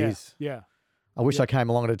operators. It is. Yeah. I wish I came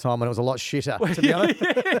along at a time when it was a lot shitter, to be honest.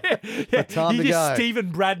 Yeah. Time You to just go. Stephen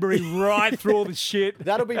Bradbury right through all the shit.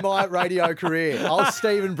 That'll be my radio career. I'll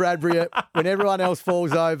Stephen Bradbury it. When everyone else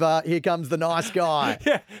falls over, here comes the nice guy.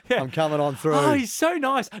 Yeah. I'm coming on through. Oh, he's so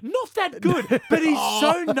nice. Not that good, but he's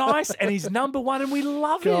so nice and he's number one and we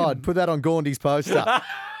love God, him. put that on Gawndy's poster.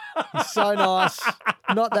 He's so nice,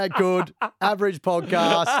 not that good, average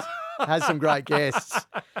podcast, has some great guests.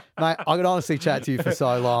 Mate, I could honestly chat to you for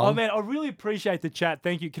so long. Oh, man, I really appreciate the chat.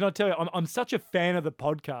 Thank you. Can I tell you, I'm such a fan of the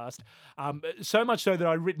podcast, so much so that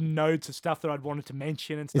I've written notes of stuff that I'd wanted to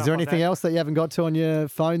mention and stuff Is there like anything that. else that you haven't got to on your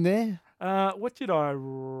phone there? What did I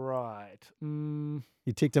write? You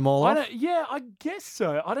ticked them all off? Yeah, I guess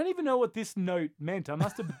so. I don't even know what this note meant. I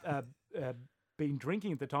must have been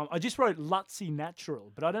drinking at the time. I just wrote Lutsy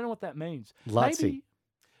Natural, but I don't know what that means. Lutsy.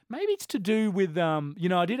 Maybe it's to do with,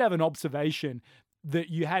 I did have an observation that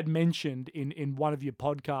you had mentioned in one of your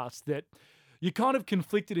podcasts that you're kind of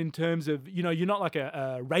conflicted in terms of, you're not like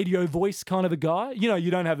a radio voice kind of a guy. You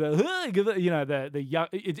don't have the young,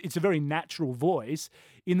 it's a very natural voice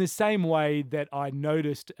in the same way that I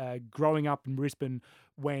noticed growing up in Brisbane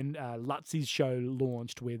when Lutsy's show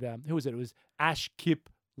launched with, who was it? It was Ash, Kip,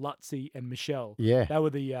 Lutsy and Michelle. Yeah. They were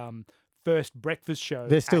the first breakfast show.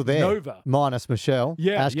 They're still at there. Nova. Minus Michelle.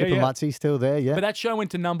 Yeah, Ash, Kip and Mutsy still there, yeah. But that show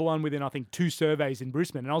went to number one within, I think, 2 surveys in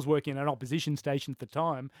Brisbane. And I was working at an opposition station at the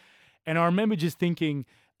time. And I remember just thinking,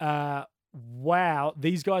 wow,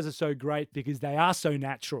 these guys are so great because they are so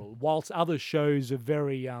natural. Whilst other shows are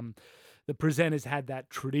very, the presenters had that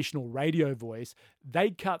traditional radio voice,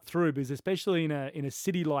 they cut through because especially in a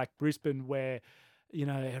city like Brisbane where,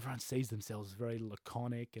 everyone sees themselves very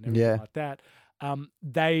laconic and everything like that.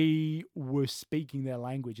 They were speaking their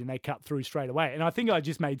language and they cut through straight away. And I think I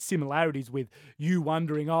just made similarities with you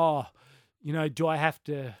wondering, do I have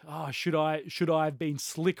to, should I have been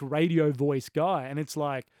slick radio voice guy? And it's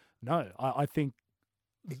like, no, I think.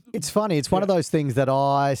 It's funny. It's one of those things that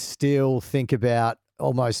I still think about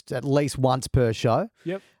almost at least once per show.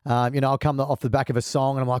 Yep. I'll come off the back of a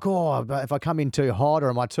song and I'm like, but if I come in too hot or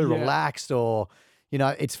am I too relaxed or,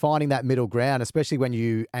 it's finding that middle ground, especially when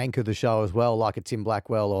you anchor the show as well, like a Tim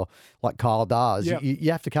Blackwell or like Kyle does. Yep.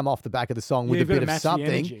 You have to come off the back of the song with a bit of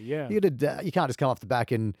something. Energy, You can't just come off the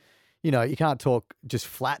back and, you can't talk just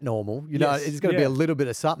flat normal. It's got to be a little bit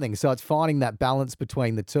of something. So it's finding that balance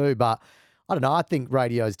between the two. But I don't know. I think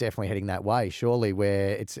radio is definitely heading that way, surely,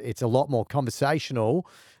 where it's a lot more conversational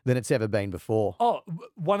than it's ever been before. Oh,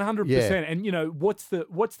 100%. Yeah. And what's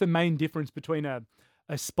the main difference between a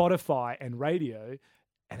Spotify and radio?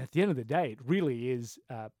 And at the end of the day, it really is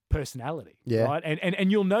personality, right?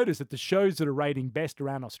 And you'll notice that the shows that are rating best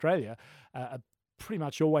around Australia are pretty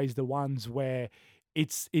much always the ones where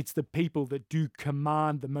it's the people that do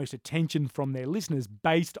command the most attention from their listeners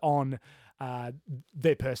based on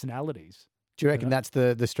their personalities. Do you reckon that's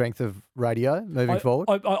the strength of radio moving forward?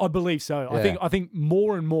 I believe so. Yeah. I think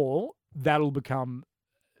more and more that'll become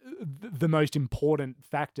the most important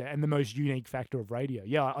factor and the most unique factor of radio.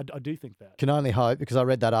 Yeah, I do think that. Can only hope, because I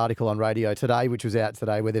read that article on Radio Today, which was out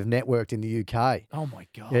today, where they've networked in the UK. Oh my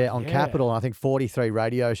God. Yeah, on Capital, and I think 43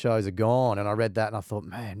 radio shows are gone. And I read that and I thought,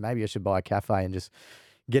 man, maybe I should buy a cafe and just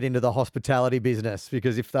get into the hospitality business,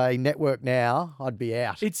 because if they network now, I'd be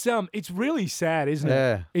out. It's really sad, isn't it?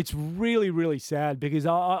 Yeah. It's really, really sad because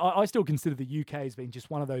I still consider the UK as being just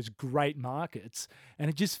one of those great markets, and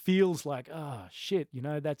it just feels like, oh shit,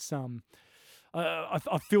 that's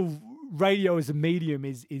I feel radio as a medium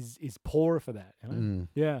is poorer for that.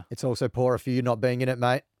 Yeah. It's also poorer for you not being in it,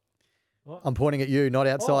 mate. What? I'm pointing at you, not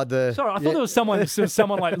outside the... Sorry, I thought there was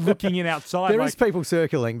someone like looking in outside. There is people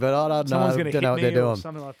circling, but I don't know. Someone's going to hit know what me they're or doing.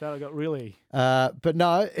 something like that. I got really... But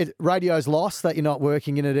no, radio's lost that you're not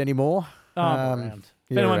working in it anymore. I'm around.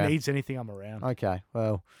 If anyone needs anything, I'm around. Okay,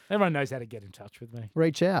 well... Everyone knows how to get in touch with me.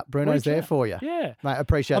 Reach out. Bruno's there for you. Yeah. Mate,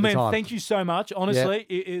 appreciate the time. Thank you so much. Honestly,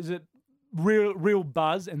 it is a real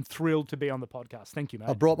buzz and thrilled to be on the podcast. Thank you, mate.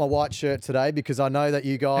 I brought my white shirt today because I know that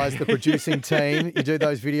you guys, the producing team, you do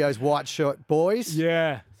those videos, white shirt boys.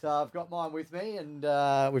 Yeah. So I've got mine with me and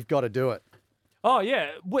we've got to do it. Oh,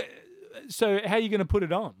 yeah. So how are you going to put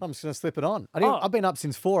it on? I'm just going to slip it on. I've been up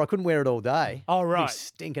since 4. I couldn't wear it all day. Oh, I'd right. be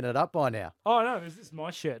stinking it up by now. Oh, no. This is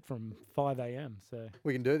my shirt from 5 a.m. So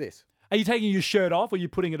We can do this. Are you taking your shirt off or are you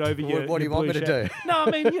putting it over your What do you want me to do? No,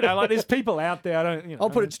 I mean, like there's people out there. I'll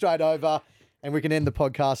put it straight over and we can end the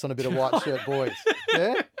podcast on a bit of white shirt boys.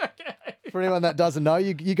 Yeah? Okay. For anyone that doesn't know,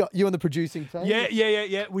 you got you on the producing team.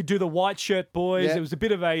 Yeah. We do the white shirt boys. Yeah. It was a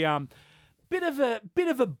bit of a bit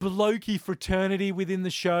of a blokey fraternity within the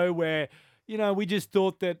show where, we just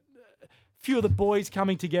thought that few of the boys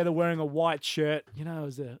coming together wearing a white shirt. You know, it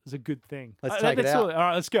was a good thing. Let's take it out. All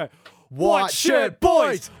right, let's go. White shirt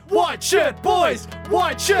boys! White shirt boys!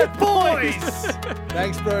 White shirt boys!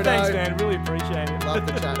 Thanks, Bruno. Thanks, man. Really appreciate it. Love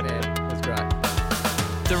the chat, man. That's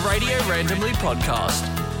great. The Radio Randomly Podcast.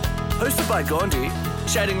 Hosted by Gawndy,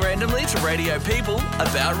 chatting randomly to radio people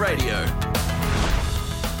about radio.